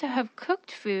they also have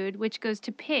cooked food, which goes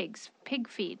to pigs, pig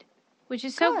feed, which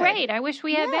is so great. I wish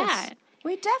we had that.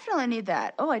 We definitely need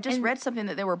that. Oh, I just read something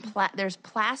that there's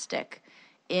plastic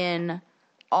in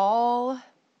all,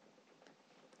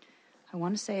 I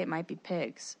want to say it might be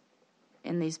pigs,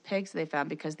 in these pigs they found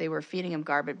because they were feeding them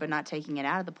garbage but not taking it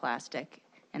out of the plastic,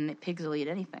 and the pigs will eat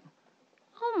anything.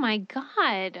 Oh, my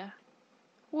God.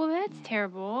 Well, that's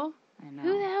terrible. I know.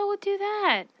 Who the hell would do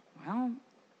that? Well,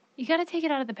 you got to take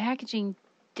it out of the packaging,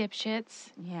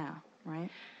 dipshits. Yeah, right.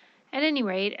 At any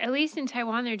rate, at least in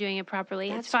Taiwan, they're doing it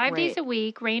properly. It's 5 days a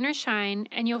week, rain or shine,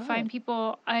 and you'll find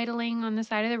people idling on the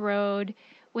side of the road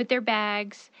with their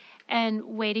bags and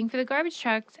waiting for the garbage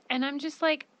trucks. And I'm just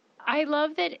like, I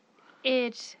love that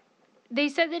they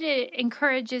said that it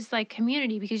encourages like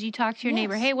community because you talk to your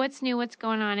neighbor, hey, what's new, what's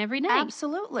going on every night.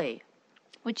 Absolutely.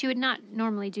 Which you would not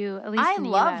normally do, at least in the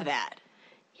US. I love that.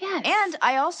 Yes. And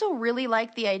I also really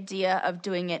like the idea of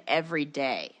doing it every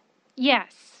day.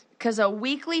 Yes. Because a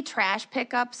weekly trash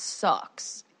pickup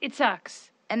sucks. It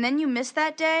sucks. And then you miss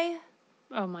that day?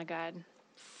 Oh, my God.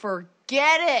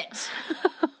 Forget it.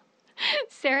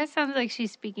 Sarah sounds like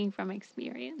she's speaking from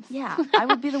experience. Yeah. I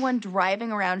would be the one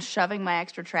driving around shoving my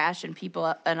extra trash in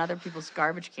other people's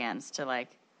garbage cans to like.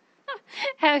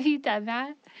 Have you done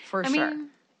that? For sure. I mean,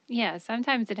 yeah,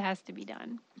 sometimes it has to be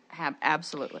done.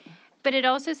 Absolutely. But it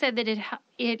also said that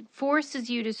it forces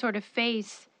you to sort of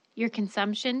face your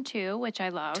consumption too, which I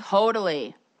love.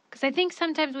 Totally. Because I think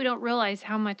sometimes we don't realize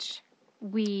how much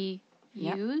we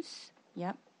use.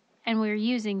 Yep. And we're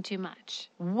using too much.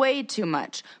 Way too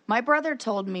much. My brother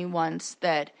told me once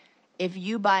that if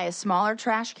you buy a smaller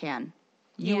trash can,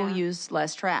 you will use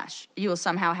less trash. You will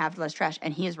somehow have less trash.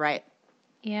 And he is right.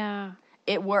 Yeah.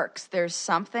 It works. There's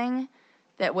something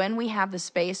that when we have the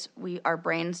space, our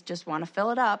brains just want to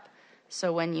fill it up.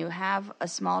 So when you have a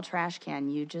small trash can,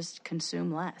 you just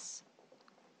consume less.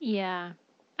 Yeah,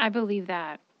 I believe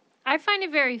that. I find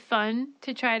it very fun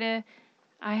to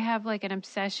I have like an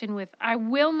obsession with, I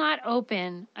will not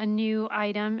open a new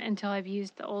item until I've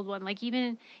used the old one. Like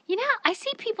even, I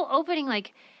see people opening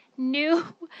like new,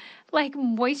 like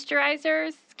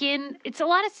moisturizers, it's a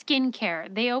lot of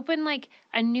skincare. They open like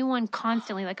a new one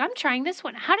constantly. Like, I'm trying this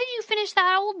one. How did you finish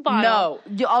that old bottle?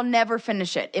 No, I'll never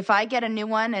finish it. If I get a new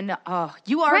one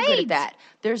you are good at that.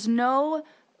 There's no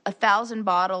 1,000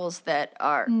 bottles that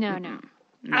are. No.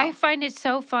 I find it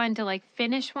so fun to like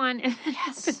finish one and then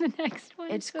open the next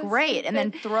one. It's so great. stupid. And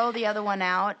then throw the other one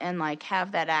out and like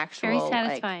have that actual. Very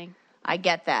satisfying. I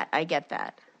get that.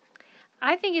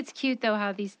 I think it's cute though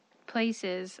how these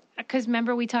places. Because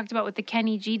remember we talked about with the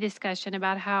Kenny G discussion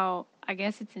about how, I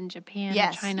guess it's in Japan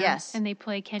or China. Yes. And they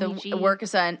play Kenny G. The work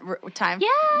is on time.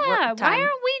 Yeah. Why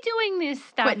aren't we doing this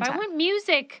stuff? I want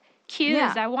music cues.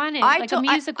 Yeah. I want it like a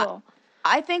musical.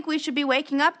 I think we should be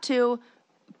waking up to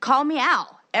Call Me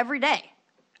Al every day.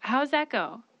 How's that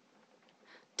go?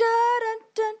 Dun,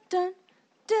 dun, dun,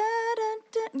 dun, dun,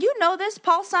 dun. You know this,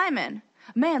 Paul Simon.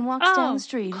 A man walks down the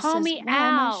street. Call says, me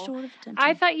Al.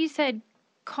 I thought you said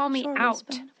Call Me Out.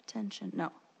 Attention.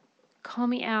 No. Call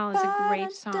Me Al is a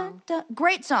great song.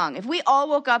 Great song. If we all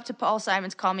woke up to Paul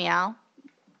Simon's Call Me Al,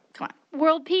 come on.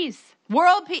 World peace.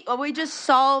 World peace. Well, we just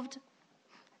solved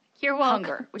You're welcome.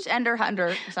 hunger, which Ender,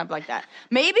 something like that.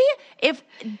 Maybe if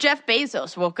Jeff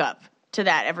Bezos woke up to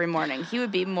that every morning, he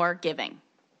would be more giving.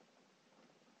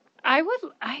 I know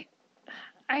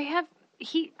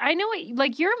it,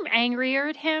 like you're angrier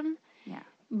at him. Yeah.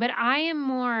 But I am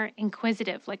more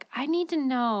inquisitive. Like I need to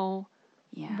know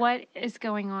what is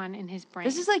going on in his brain.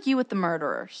 This is like you with the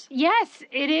murderers. Yes,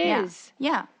 it is.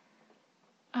 Yeah.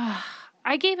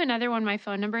 I gave another one my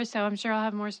phone number, so I'm sure I'll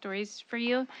have more stories for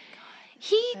you.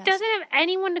 He doesn't have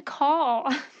anyone to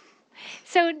call.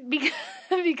 So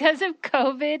because of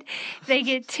COVID, they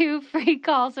get 2 free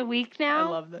calls a week now. I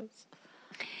love this.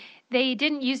 They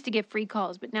didn't used to get free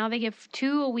calls, but now they get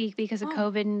 2 a week because of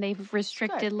COVID, and they've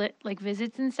restricted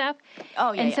visits and stuff.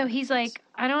 Oh, yeah. And so he's like,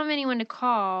 I don't have anyone to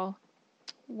call.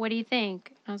 What do you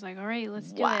think? I was like, all right,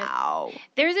 let's do it. Wow.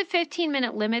 There's a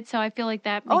 15-minute limit, so I feel like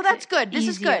that makes that's good. easier. This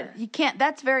is good. You can't.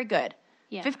 That's very good.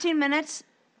 Yeah. 15 minutes.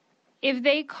 If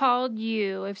they called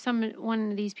you, if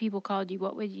one of these people called you,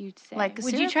 what would you say? Like,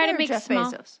 would you try to make Jeff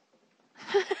small? Bezos?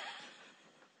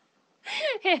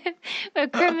 A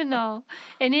criminal,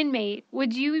 an inmate.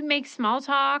 Would you make small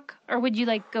talk, or would you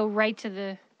like go right to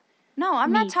the? No,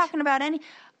 I'm not talking about any.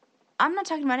 I'm not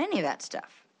talking about any of that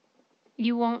stuff.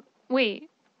 You won't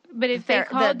wait. But if they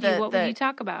called you, what would you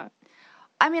talk about?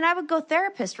 I mean, I would go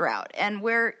therapist route, and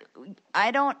where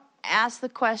I don't ask the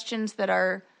questions that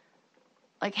are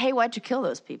like, "Hey, why'd you kill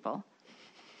those people?"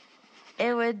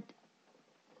 It would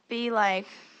be like,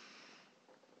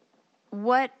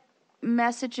 "What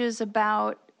messages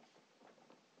about,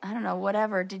 I don't know,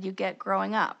 whatever did you get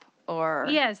growing up?" Or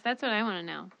yes, that's what I want to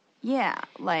know. Yeah,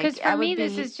 like because for me,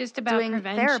 this is just about doing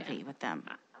prevention. Therapy with them.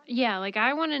 Yeah, like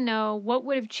I want to know what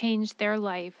would have changed their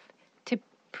life to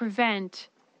prevent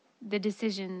the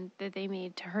decision that they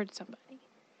made to hurt somebody.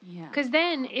 Yeah. Because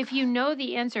then, if you know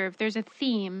the answer, if there's a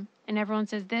theme and everyone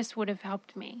says this would have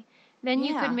helped me, then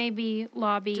you could maybe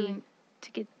lobby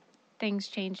to get things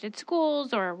changed at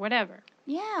schools or whatever.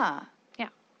 Yeah. Yeah.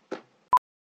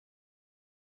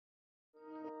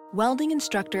 Welding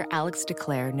instructor Alex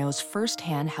DeClaire knows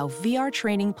firsthand how VR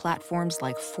training platforms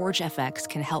like ForgeFX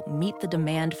can help meet the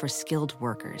demand for skilled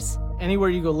workers. Anywhere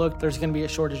you go look, there's going to be a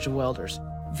shortage of welders.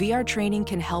 VR training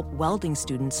can help welding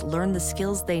students learn the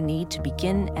skills they need to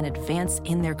begin and advance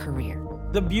in their career.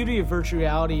 The beauty of virtual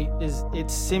reality is it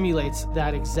simulates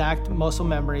that exact muscle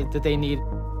memory that they need.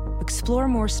 Explore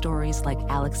more stories like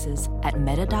Alex's at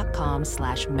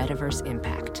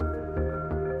meta.com/metaverseimpact.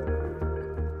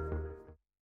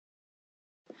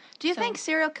 Do you think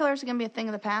serial killers are going to be a thing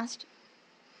of the past?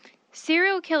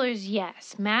 Serial killers,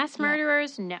 yes. Mass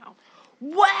murderers, no.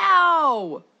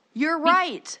 Wow! You're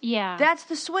right. Yeah. That's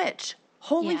the switch.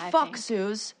 Holy fuck,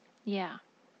 Suze. Yeah.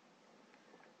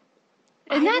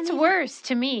 And that's worse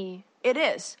to me. It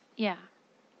is. Yeah.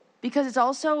 Because it's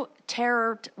also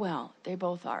terror. Well, they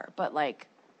both are. But, like,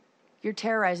 you're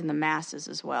terrorizing the masses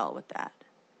as well with that.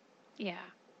 Yeah.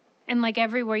 And, like,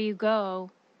 everywhere you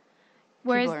go.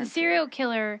 Whereas the serial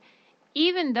killer,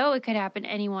 even though it could happen to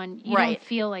anyone, you don't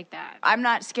feel like that. I'm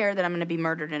not scared that I'm going to be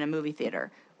murdered in a movie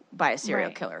theater by a serial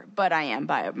killer. But I am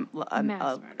by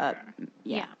a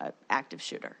active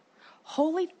shooter.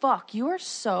 Holy fuck. You are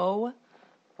so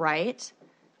right.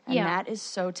 And that is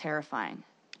so terrifying.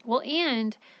 Well,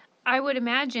 and I would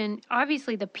imagine,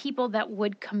 obviously, the people that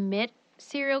would commit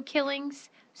serial killings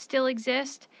still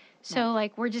exist. So,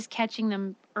 like, we're just catching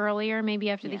them earlier, maybe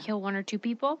after they kill 1 or 2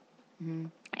 people. Mm-hmm.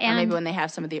 And or maybe when they have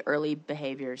some of the early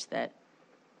behaviors that...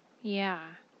 Yeah.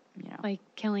 Like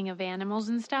killing of animals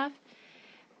and stuff.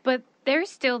 But they're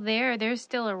still there. They're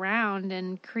still around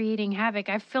and creating havoc.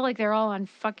 I feel like they're all on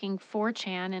fucking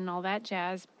 4chan and all that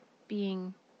jazz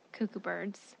being cuckoo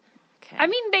birds. Okay. I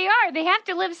mean, they are. They have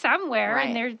to live somewhere,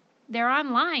 and they're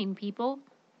online, people.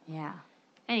 Yeah.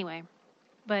 Anyway,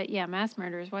 but yeah, mass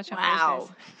murderers. Watch out. Wow.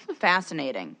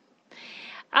 Fascinating.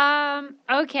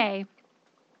 Okay.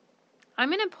 I'm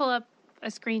going to pull up a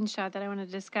screenshot that I want to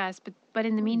discuss, but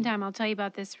in the meantime, I'll tell you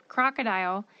about this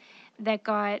crocodile that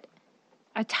got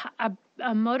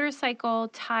a motorcycle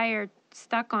tire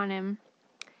stuck on him.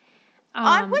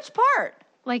 On which part?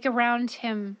 Like around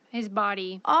his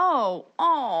body.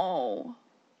 Oh.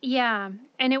 Yeah,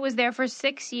 and it was there for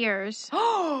 6 years.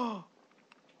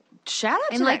 Shout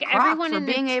out to that croc for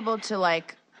being able to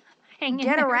like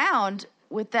get around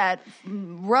with that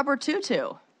rubber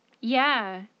tutu.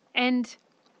 Yeah, and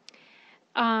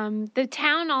the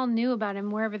town all knew about him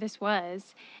wherever this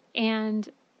was, and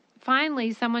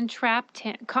finally someone trapped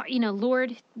him,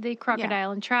 lured the crocodile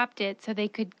and trapped it so they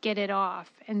could get it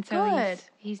off, and so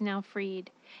he's now freed.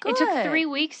 Good. It took 3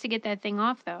 weeks to get that thing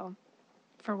off, though,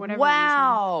 for whatever reason.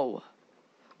 Wow.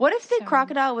 What if the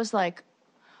crocodile was like,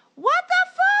 what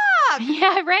the fuck?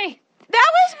 Yeah, right.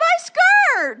 That was my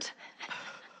skirt.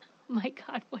 My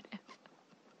God, whatever.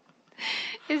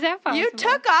 Is that possible? You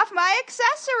took off my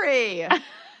accessory.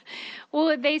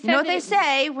 Well, they said... You know what they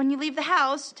say? When you leave the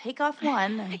house, take off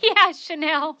one. Yeah,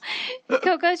 Chanel.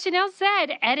 Coco Chanel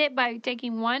said, edit by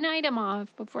taking one item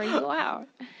off before you go out.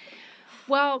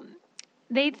 Well,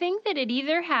 they think that it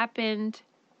either happened...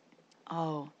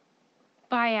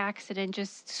 by accident,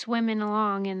 just swimming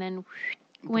along and then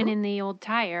went in the old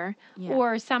tire. Yeah.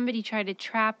 Or somebody tried to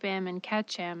trap him and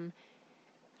catch him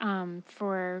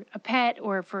for a pet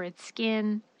or for its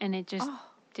skin, and it just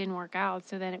didn't work out,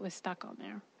 so then it was stuck on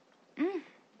there.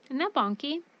 Isn't that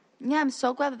bonky? Yeah, I'm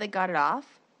so glad that they got it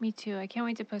off. Me too. I can't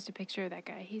wait to post a picture of that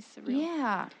guy. He's a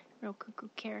real cuckoo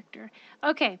character.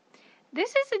 Okay, this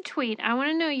is a tweet. I want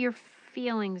to know your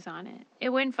feelings on it. It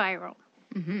went viral.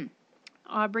 Mm-hmm.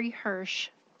 Aubrey Hirsch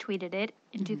tweeted it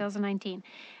in 2019.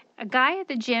 A guy at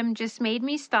the gym just made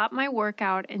me stop my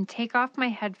workout and take off my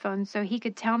headphones so he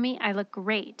could tell me I look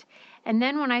great. And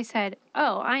then when I said,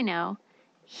 oh, I know,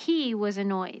 he was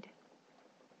annoyed.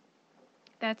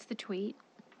 That's the tweet.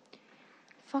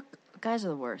 Fuck, guys are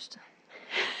the worst.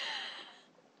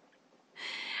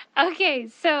 Okay,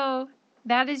 so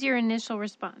that is your initial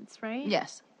response, right?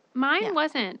 Yes. Mine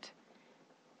wasn't.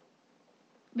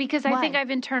 Because I think I've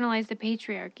internalized the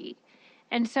patriarchy.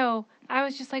 And so I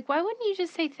was just like, why wouldn't you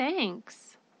just say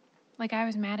thanks? Like, I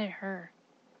was mad at her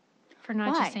for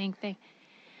not just saying thanks.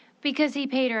 Because he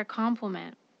paid her a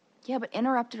compliment. Yeah, but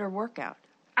interrupted her workout.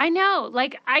 I know.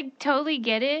 Like, I totally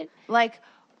get it. Like,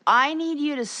 I need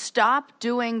you to stop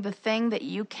doing the thing that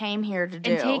you came here to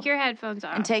do. And take your headphones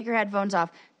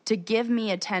off. To give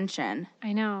me attention.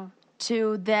 I know.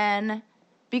 To then...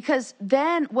 Because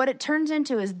then what it turns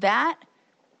into is that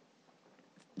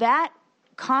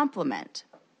compliment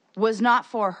was not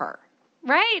for her.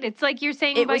 Right. It's like you're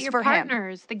saying about your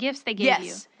partners, the gifts they gave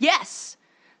you. Yes.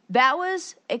 That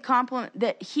was a compliment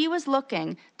that he was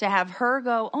looking to have her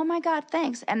go, oh my God,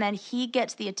 thanks. And then he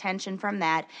gets the attention from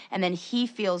that. And then he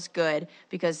feels good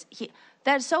because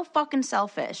that's so fucking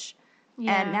selfish.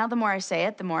 Yeah. And now the more I say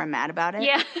it, the more I'm mad about it.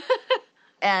 Yeah.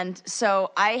 And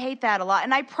so I hate that a lot.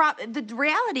 And the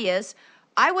reality is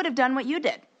I would have done what you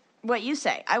did. What you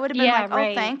say. I would have been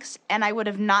oh, thanks, and I would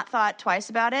have not thought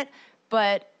twice about it,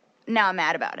 but now I'm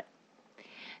mad about it.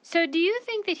 So do you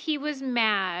think that he was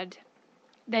mad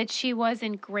that she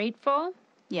wasn't grateful?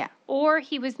 Yeah. Or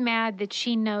he was mad that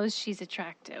she knows she's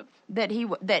attractive?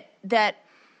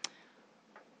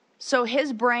 So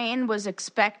his brain was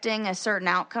expecting a certain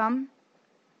outcome,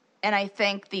 and I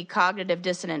think the cognitive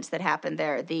dissonance that happened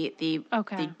there, the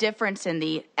difference in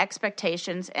the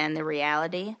expectations and the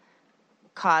reality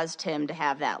caused him to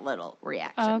have that little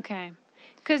reaction. Okay.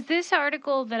 Because this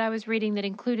article that I was reading that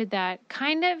included that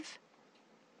kind of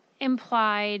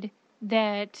implied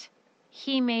that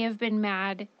he may have been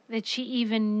mad that she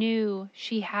even knew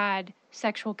she had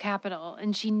sexual capital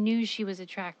and she knew she was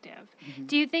attractive. Mm-hmm.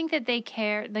 Do you think that they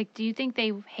care? Like, do you think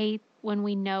they hate when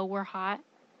we know we're hot?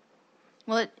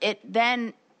 Well, it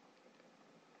then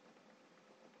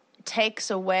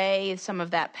takes away some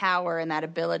of that power and that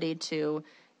ability to...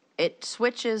 It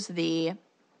switches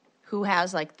who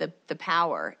has like the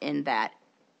power in that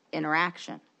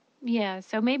interaction. Yeah,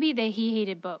 so maybe he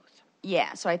hated both.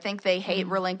 Yeah, so I think they hate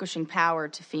relinquishing power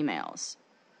to females.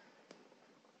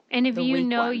 And if you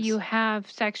know you have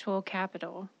sexual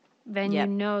capital, then you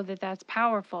know that that's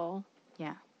powerful.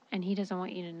 Yeah. And he doesn't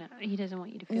want you to know. He doesn't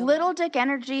want you to feel Little dick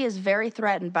energy is very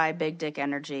threatened by big dick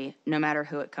energy, no matter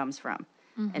who it comes from.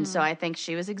 Mm-hmm. And so I think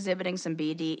she was exhibiting some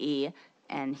BDE,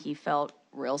 and he felt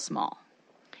real small.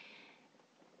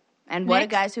 And what do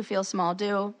guys who feel small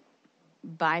do?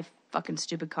 Buy fucking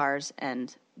stupid cars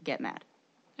and get mad.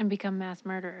 And become mass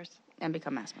murderers.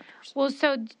 Well,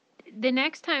 so the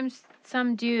next time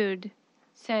some dude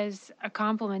says a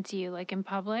compliment to you, like in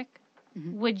public,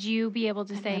 would you be able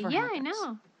to say, yeah, happens. I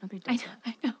know. Nobody does that.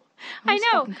 I know. I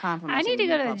know. I need to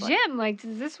go to the gym. Like,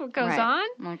 is this what goes on?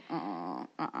 I'm like,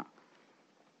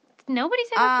 Nobody's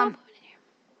ever complimented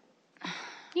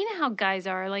you. You know how guys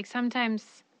are. Like,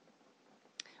 sometimes.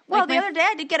 Well, the other day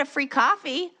I did get a free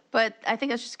coffee, but I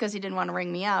think it's just because he didn't want to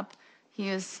ring me up. He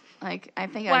was like, I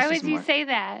think I was Why just would you say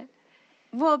that?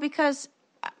 Well, because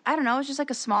I don't know. It's just like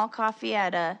a small coffee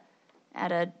at a,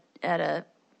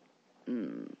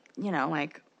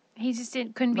 like. He just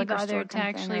couldn't be bothered to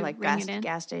actually like ring it in.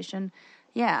 Gas station.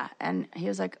 Yeah, and he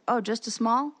was like, "Oh, just a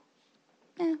small?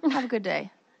 Yeah, have a good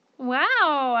day."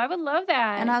 Wow, I would love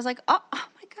that. And I was like, "Oh my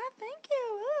God, thank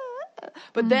you."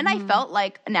 But then I felt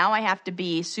like now I have to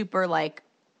be super like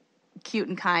cute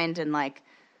and kind, and like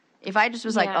if I just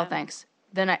was like, "Oh, thanks,"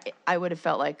 then I would have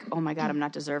felt like, "Oh my God, I'm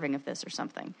not deserving of this" or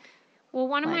something. Well,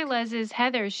 one of my Les's,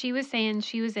 Heather, she was saying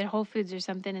she was at Whole Foods or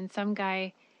something, and some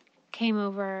guy came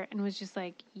over and was just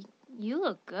like, "You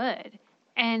look good,"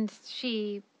 and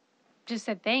she just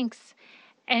said thanks.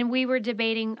 And we were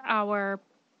debating our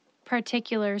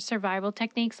particular survival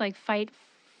techniques, like fight,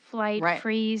 flight,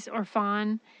 freeze, or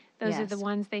fawn. Those are the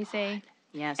ones they say.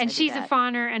 Yes, and she's a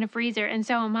fawner and a freezer, and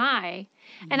so am I.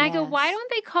 And I go, why don't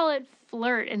they call it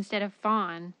flirt instead of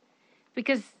fawn?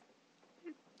 Because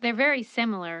they're very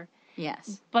similar.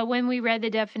 Yes. But when we read the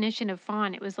definition of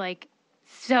fawn, it was like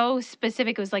so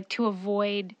specific. It was like to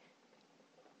avoid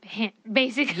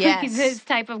basically this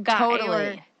type of guy.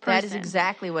 Totally. That is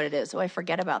exactly what it is. So I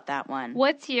forget about that one.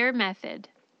 What's your method?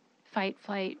 Fight,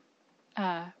 flight,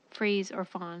 freeze, or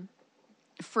fawn?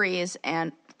 Freeze,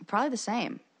 and probably the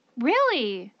same.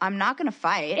 Really? I'm not going to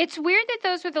fight. It's weird that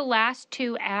those were the last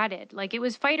two added. Like, it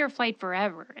was fight or flight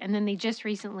forever. And then they just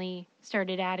recently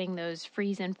started adding those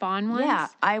freeze and fawn ones. Yeah.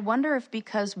 I wonder if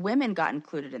because women got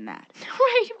included in that.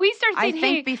 Right. We started saying, I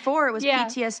think before it was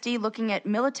PTSD looking at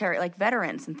military, like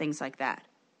veterans and things like that.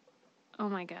 Oh,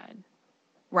 my God.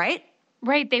 Right?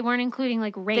 Right. They weren't including,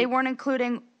 like, rape. They weren't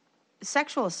including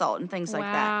sexual assault and things like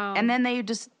that. And then they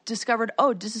just discovered,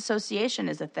 disassociation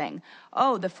is a thing.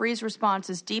 Oh, the freeze response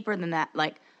is deeper than that.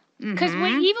 Like, because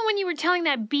even when you were telling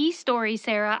that bee story,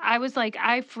 Sarah, I was like,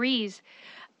 I freeze.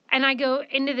 And I go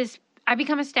into this, I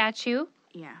become a statue.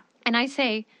 Yeah. And I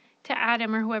say to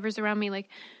Adam or whoever's around me, like,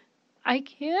 I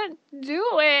can't do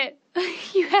it.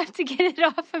 You have to get it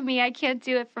off of me. I can't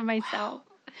do it for myself.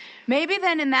 Maybe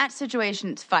then in that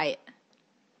situation, it's fight.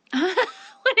 When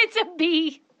it's a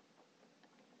bee.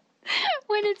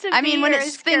 When it's a bee. I mean, when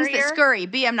it's things that scurry.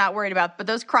 Bee, I'm not worried about. But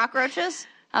those cockroaches,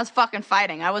 I was fucking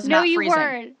fighting. I was not freezing. No, you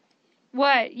weren't.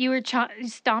 What? You were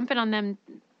stomping on them.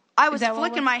 I was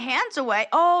flicking my hands away.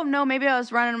 Oh, no, maybe I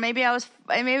was running. Maybe it was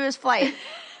flight.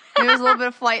 Maybe it was a little bit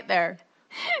of flight there.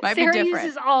 Might Sarah be different.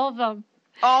 Uses all of them.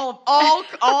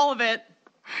 All of it.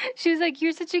 She was like,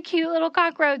 "You're such a cute little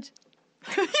cockroach."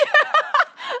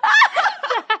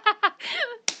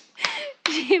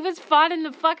 She was fawning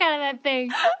the fuck out of that thing.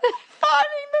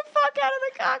 Fawning the fuck out of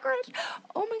the cockroach.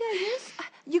 Oh my God,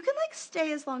 you can like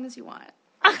stay as long as you want.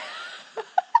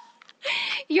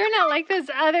 You're not like those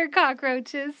other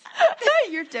cockroaches.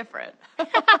 You're different. I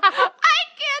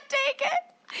can't take it.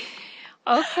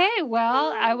 Okay,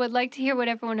 well, I would like to hear what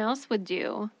everyone else would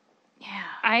do. Yeah.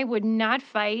 I would not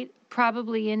fight,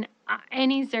 probably in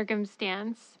any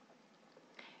circumstance.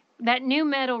 That new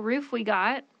metal roof we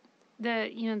got, the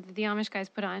Amish guys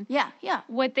put on. Yeah.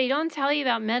 What they don't tell you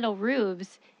about metal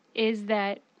roofs is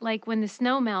that, like, when the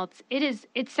snow melts,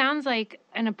 it sounds like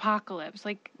an apocalypse,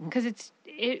 like, because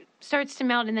it starts to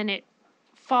melt and then it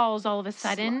falls all of a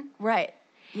sudden. Right.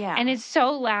 Yeah. And it's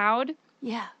so loud.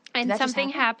 Yeah. And something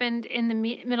happened in the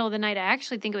middle of the night. I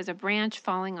actually think it was a branch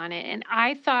falling on it. And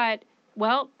I thought,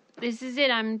 well, this is it.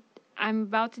 I'm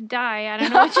about to die. I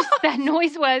don't know what that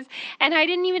noise was. And I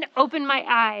didn't even open my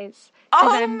eyes.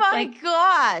 Oh, my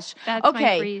gosh. That's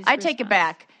okay, my freeze I take it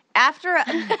back. After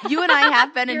you and I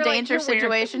have been in dangerous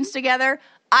situations together,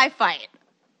 I fight.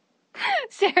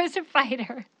 Sarah's a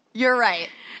fighter. You're right.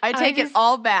 I take it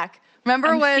all back.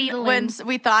 Remember when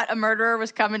we thought a murderer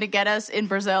was coming to get us in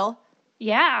Brazil?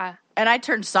 Yeah. And I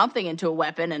turned something into a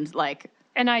weapon and like...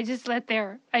 And I just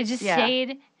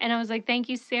stayed and I was like, thank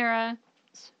you, Sarah.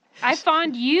 I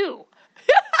found you.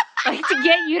 Like to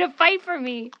get you to fight for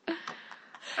me.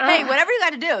 Hey, whatever you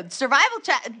got to do. Survival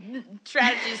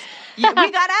strategies. We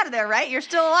got out of there, right? You're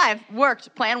still alive.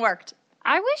 Worked. Plan worked.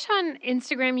 I wish on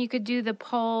Instagram you could do the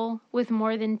poll with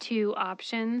more than 2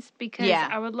 options because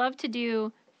I would love to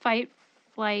do fight,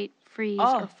 flight, freeze,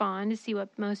 or fawn to see what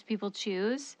most people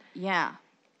choose. Yeah.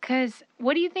 Because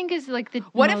what do you think is like the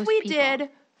What most if we people? did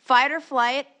fight or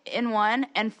flight in one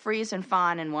and freeze and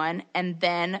fawn in one, and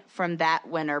then from that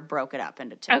winner broke it up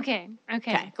into 2. Okay.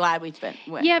 Glad we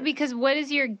went. Yeah, because what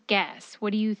is your guess?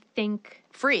 What do you think?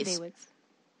 Freeze.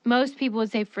 Most people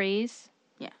would say freeze.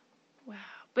 Yeah. Wow.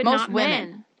 But most not women.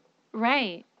 Men.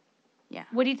 Right. Yeah.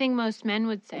 What do you think most men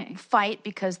would say? Fight,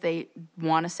 because they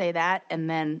want to say that, and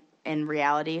then in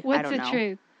reality, I don't know. What's the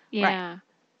truth? Yeah. Right.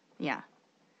 Yeah.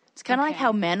 It's kind of like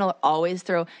how men will always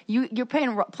throw you're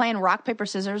playing rock paper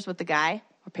scissors with the guy,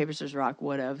 or paper scissors rock,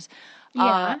 whatevs.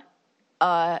 Yeah.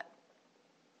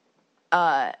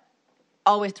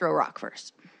 Always throw rock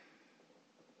first.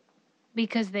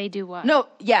 Because they do what? No,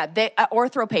 yeah, they or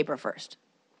throw paper first.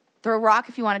 Throw rock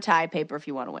if you want to tie, paper if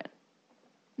you want to win.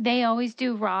 They always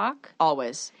do rock?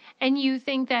 Always. And you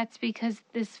think that's because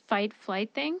this fight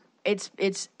flight thing? It's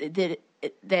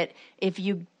that if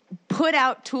you put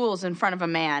out tools in front of a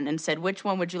man and said, which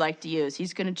one would you like to use?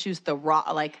 He's going to choose the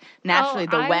rock, like naturally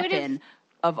the weapon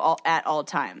at all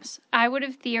times. I would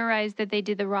have theorized that they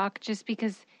did the rock just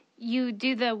because you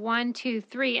do the 1, 2,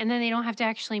 3, and then they don't have to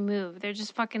actually move. They're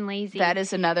just fucking lazy. That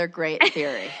is another great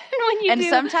theory.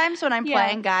 Sometimes when I'm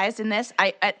playing guys in this,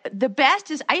 the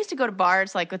best is I used to go to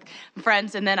bars like with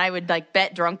friends, and then I would like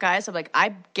bet drunk guys. I'm like,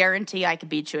 I guarantee I could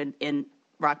beat you in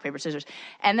rock, paper, scissors.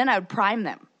 And then I would prime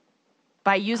them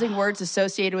by using words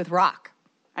associated with rock.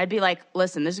 I'd be like,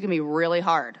 listen, this is going to be really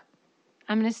hard.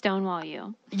 I'm going to stonewall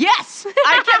you. Yes!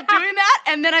 I kept doing that,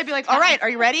 and then I'd be like, all right, are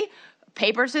you ready?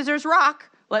 Paper, scissors, rock.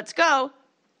 Let's go.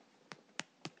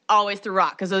 Always through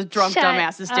rock, because those drunk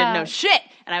dumbasses didn't know shit.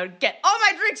 And I would get all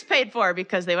my drinks paid for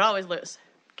because they would always lose.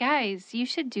 Guys, you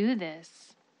should do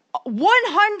this.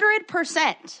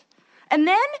 100%. And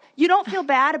then you don't feel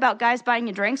bad about guys buying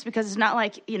you drinks, because it's not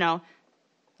like,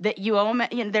 that you owe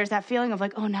them. There's that feeling of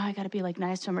like, oh, now I got to be like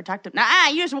nice to them or talk to them. Nah,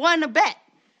 you just won a bet.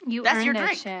 That's earned your that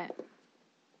drink. Shit.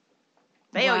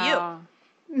 They owe you.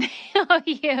 They owe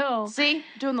you. See?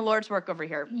 Doing the Lord's work over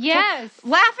here. Yes.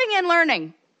 Laughing and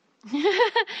learning.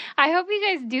 I hope you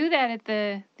guys do that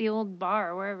at the old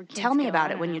bar, wherever kids Tell me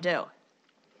about it when you do.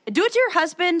 Do it to your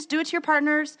husbands. Do it to your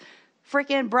partners.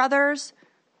 Freaking brothers.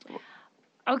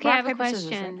 Okay, I have a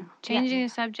question. Right, Changing the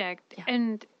subject. Yeah.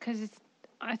 And because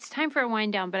it's time for a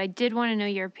wind down, but I did want to know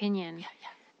your opinion. Yeah.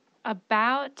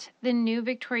 About the new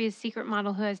Victoria's Secret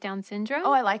model who has Down syndrome.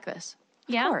 Oh, I like this.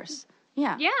 Of Yeah? course.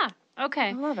 Yeah. Yeah. Okay.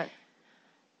 I love it.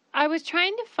 I was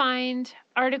trying to find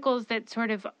articles that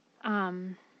sort of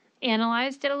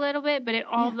analyzed it a little bit, but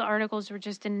all of the articles were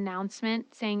just an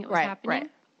announcement saying it was happening.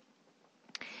 Right.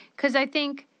 Because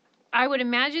I would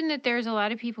imagine that there's a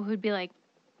lot of people who'd be like,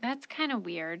 that's kind of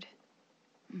weird.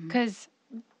 Because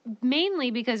mainly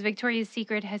because Victoria's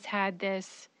Secret has had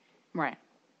this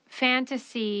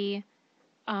fantasy,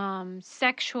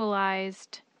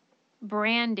 sexualized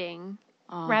branding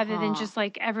rather than just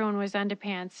like everyone wears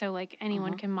underpants, so like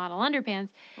anyone can model underpants.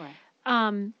 Right.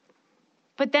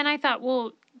 But then I thought,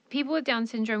 well, people with Down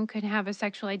syndrome could have a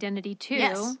sexual identity too.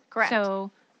 Yes, correct.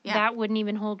 So that wouldn't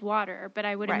even hold water. But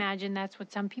I would imagine that's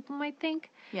what some people might think.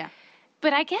 Yeah.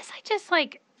 But I guess I just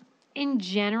like, in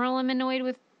general, I'm annoyed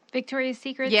with Victoria's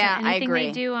Secret. Yeah, so anything I agree.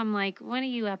 they do, I'm like, what are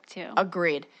you up to?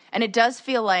 Agreed. And it does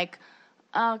feel like,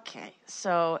 okay,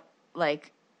 so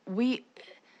like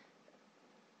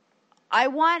I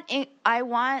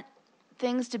want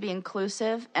things to be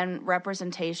inclusive and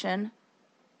representation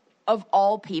of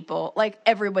all people, like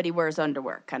everybody wears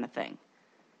underwear kind of thing.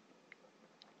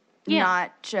 Yeah.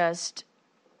 Not just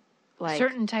like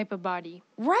certain type of body.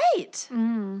 Right.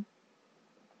 Mm-hmm.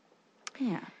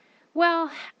 Yeah.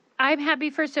 Well, I'm happy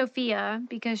for Sophia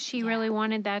because she really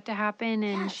wanted that to happen,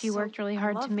 and she worked really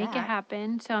hard to make it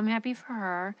happen. So I'm happy for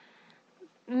her.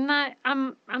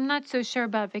 I'm not so sure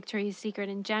about Victoria's Secret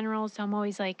in general, so I'm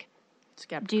always like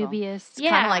skeptical. Dubious. It's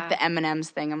kind of like the M&M's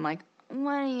thing. I'm like,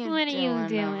 what are you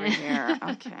doing over here?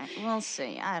 Okay, we'll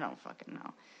see. I don't fucking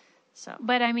know. So,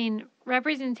 but I mean,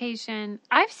 representation.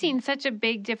 I've seen such a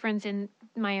big difference in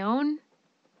my own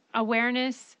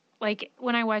awareness. Like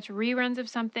when I watch reruns of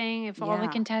something, if all the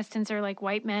contestants are like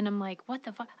white men, I'm like, what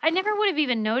the fuck? I never would have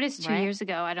even noticed 2 years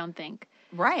ago, I don't think.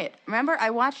 Right. Remember, I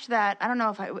watched that. I don't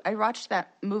know if I watched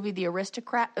that movie, The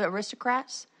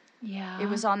Aristocrats. Yeah. It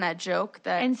was on that joke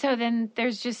that. And so then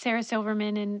there's just Sarah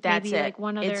Silverman and maybe like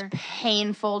one other. It's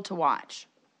painful to watch.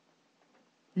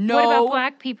 No. What about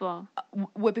black people?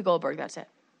 Whoopi Goldberg. That's it.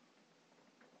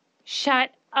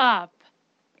 Shut up.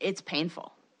 It's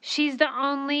painful. She's the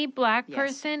only black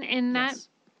person in that.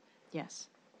 Yes.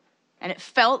 And it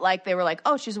felt like they were like,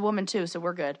 oh, she's a woman too, so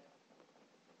we're good.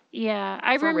 Yeah.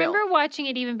 I remember watching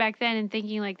it even back then and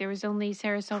thinking like there was only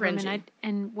Sarah Silverman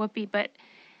and Whoopi, but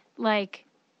like,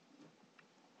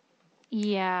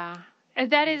 yeah.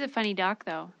 That is a funny doc,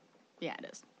 though. Yeah, it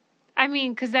is. I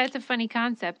mean, because that's a funny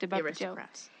concept about the joke.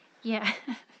 Aristocrats. Yeah.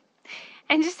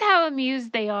 And just how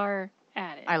amused they are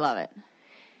at it. I love it.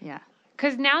 Yeah.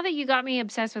 Because now that you got me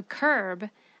obsessed with Curb,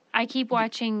 I keep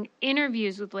watching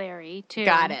interviews with Larry, too.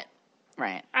 Got it.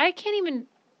 Right. I can't even...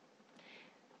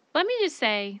 Let me just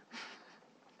say,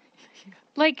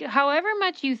 like, however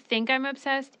much you think I'm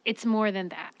obsessed, it's more than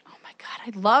that. Oh, my God.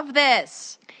 I love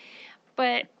this.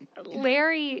 But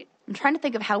Larry... I'm trying to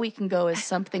think of how we can go as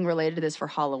something related to this for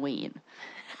Halloween.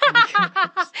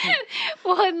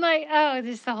 Well, and like,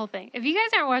 just the whole thing. If you guys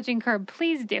aren't watching Curb,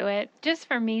 please do it. Just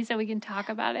for me, so we can talk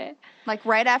about it. Like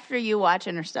right after you watch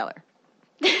Interstellar.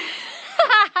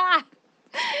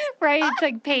 Right? It's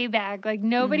like payback. Like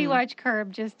nobody watched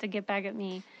Curb just to get back at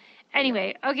me.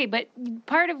 Anyway, okay, but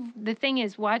part of the thing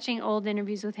is watching old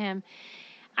interviews with him,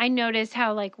 I noticed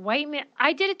how like white men,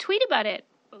 I did a tweet about it.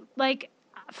 Like,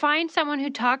 find someone who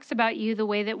talks about you the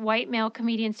way that white male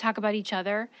comedians talk about each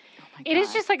other. Oh it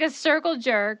is just like a circle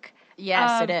jerk.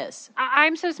 Yes, it is.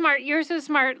 I'm so smart. You're so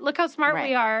smart. Look how smart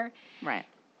we are. Right.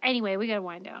 Anyway, we got to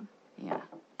wind down. Yeah.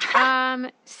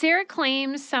 Sarah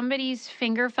claims somebody's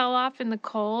finger fell off in the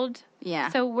cold. Yeah.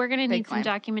 So we're going to need some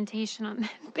documentation on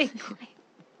that. Big claim.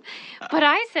 But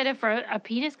I said a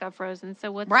penis got frozen.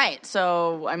 So what's... Right.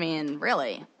 So, I mean,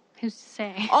 really. Who's to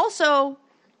say? Also,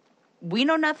 we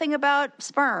know nothing about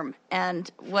sperm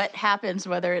and what happens,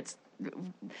 whether it's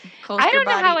close to I your don't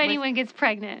know body how anyone gets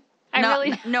pregnant.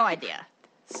 No idea.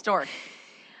 Story.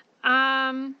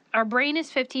 Our brain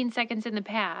is 15 seconds in the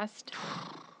past.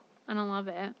 I don't love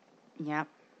it. Yep.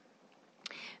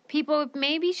 People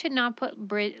maybe should not put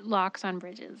locks on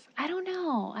bridges. I don't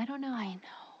know. I know.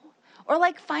 Or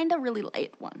like find a really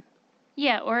light one.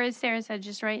 Yeah, or as Sarah said,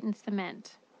 just write in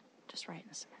cement.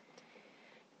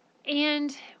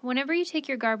 And whenever you take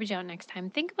your garbage out next time,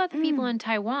 think about the people in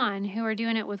Taiwan who are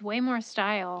doing it with way more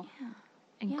style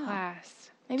and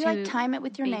class. Maybe like time it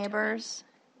with your neighbors,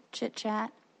 chit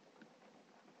chat.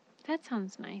 That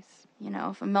sounds nice. You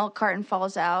know, if a milk carton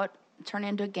falls out, turn it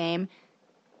into a game.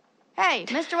 Hey,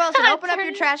 Mr. Wilson, open up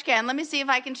your trash can. Let me see if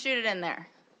I can shoot it in there.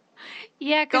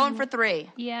 Yeah, going for 3.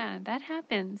 Yeah, that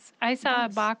happens. I saw a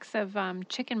box of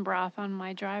chicken broth on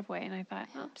my driveway, and I thought,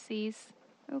 oopsies.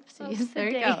 There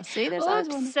you go. See, there's always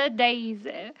one. There's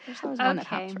always one that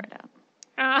hops right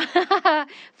out.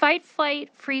 Fight, flight,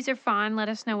 freeze, or fawn. Let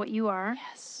us know what you are.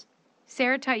 Yes.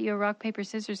 Sarah taught you a rock, paper,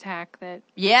 scissors hack that...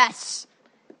 Yes.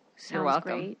 Sounds You're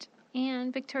welcome. Great.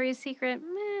 And Victoria's Secret,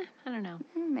 I don't know.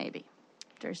 Maybe.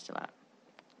 They're still out.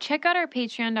 Check out our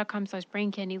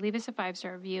patreon.com/braincandy. Leave us a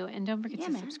 5-star review. And don't forget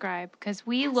to subscribe because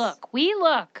we look.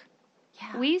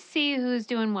 Yeah. We see who's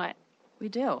doing what. We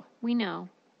do. We know.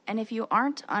 And if you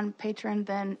aren't on Patreon,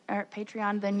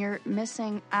 then you're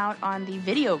missing out on the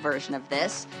video version of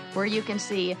this, where you can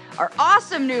see our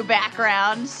awesome new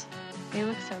backgrounds. They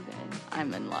look so good.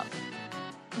 I'm in love.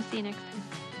 We'll see you next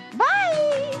time.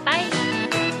 Bye!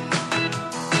 Bye!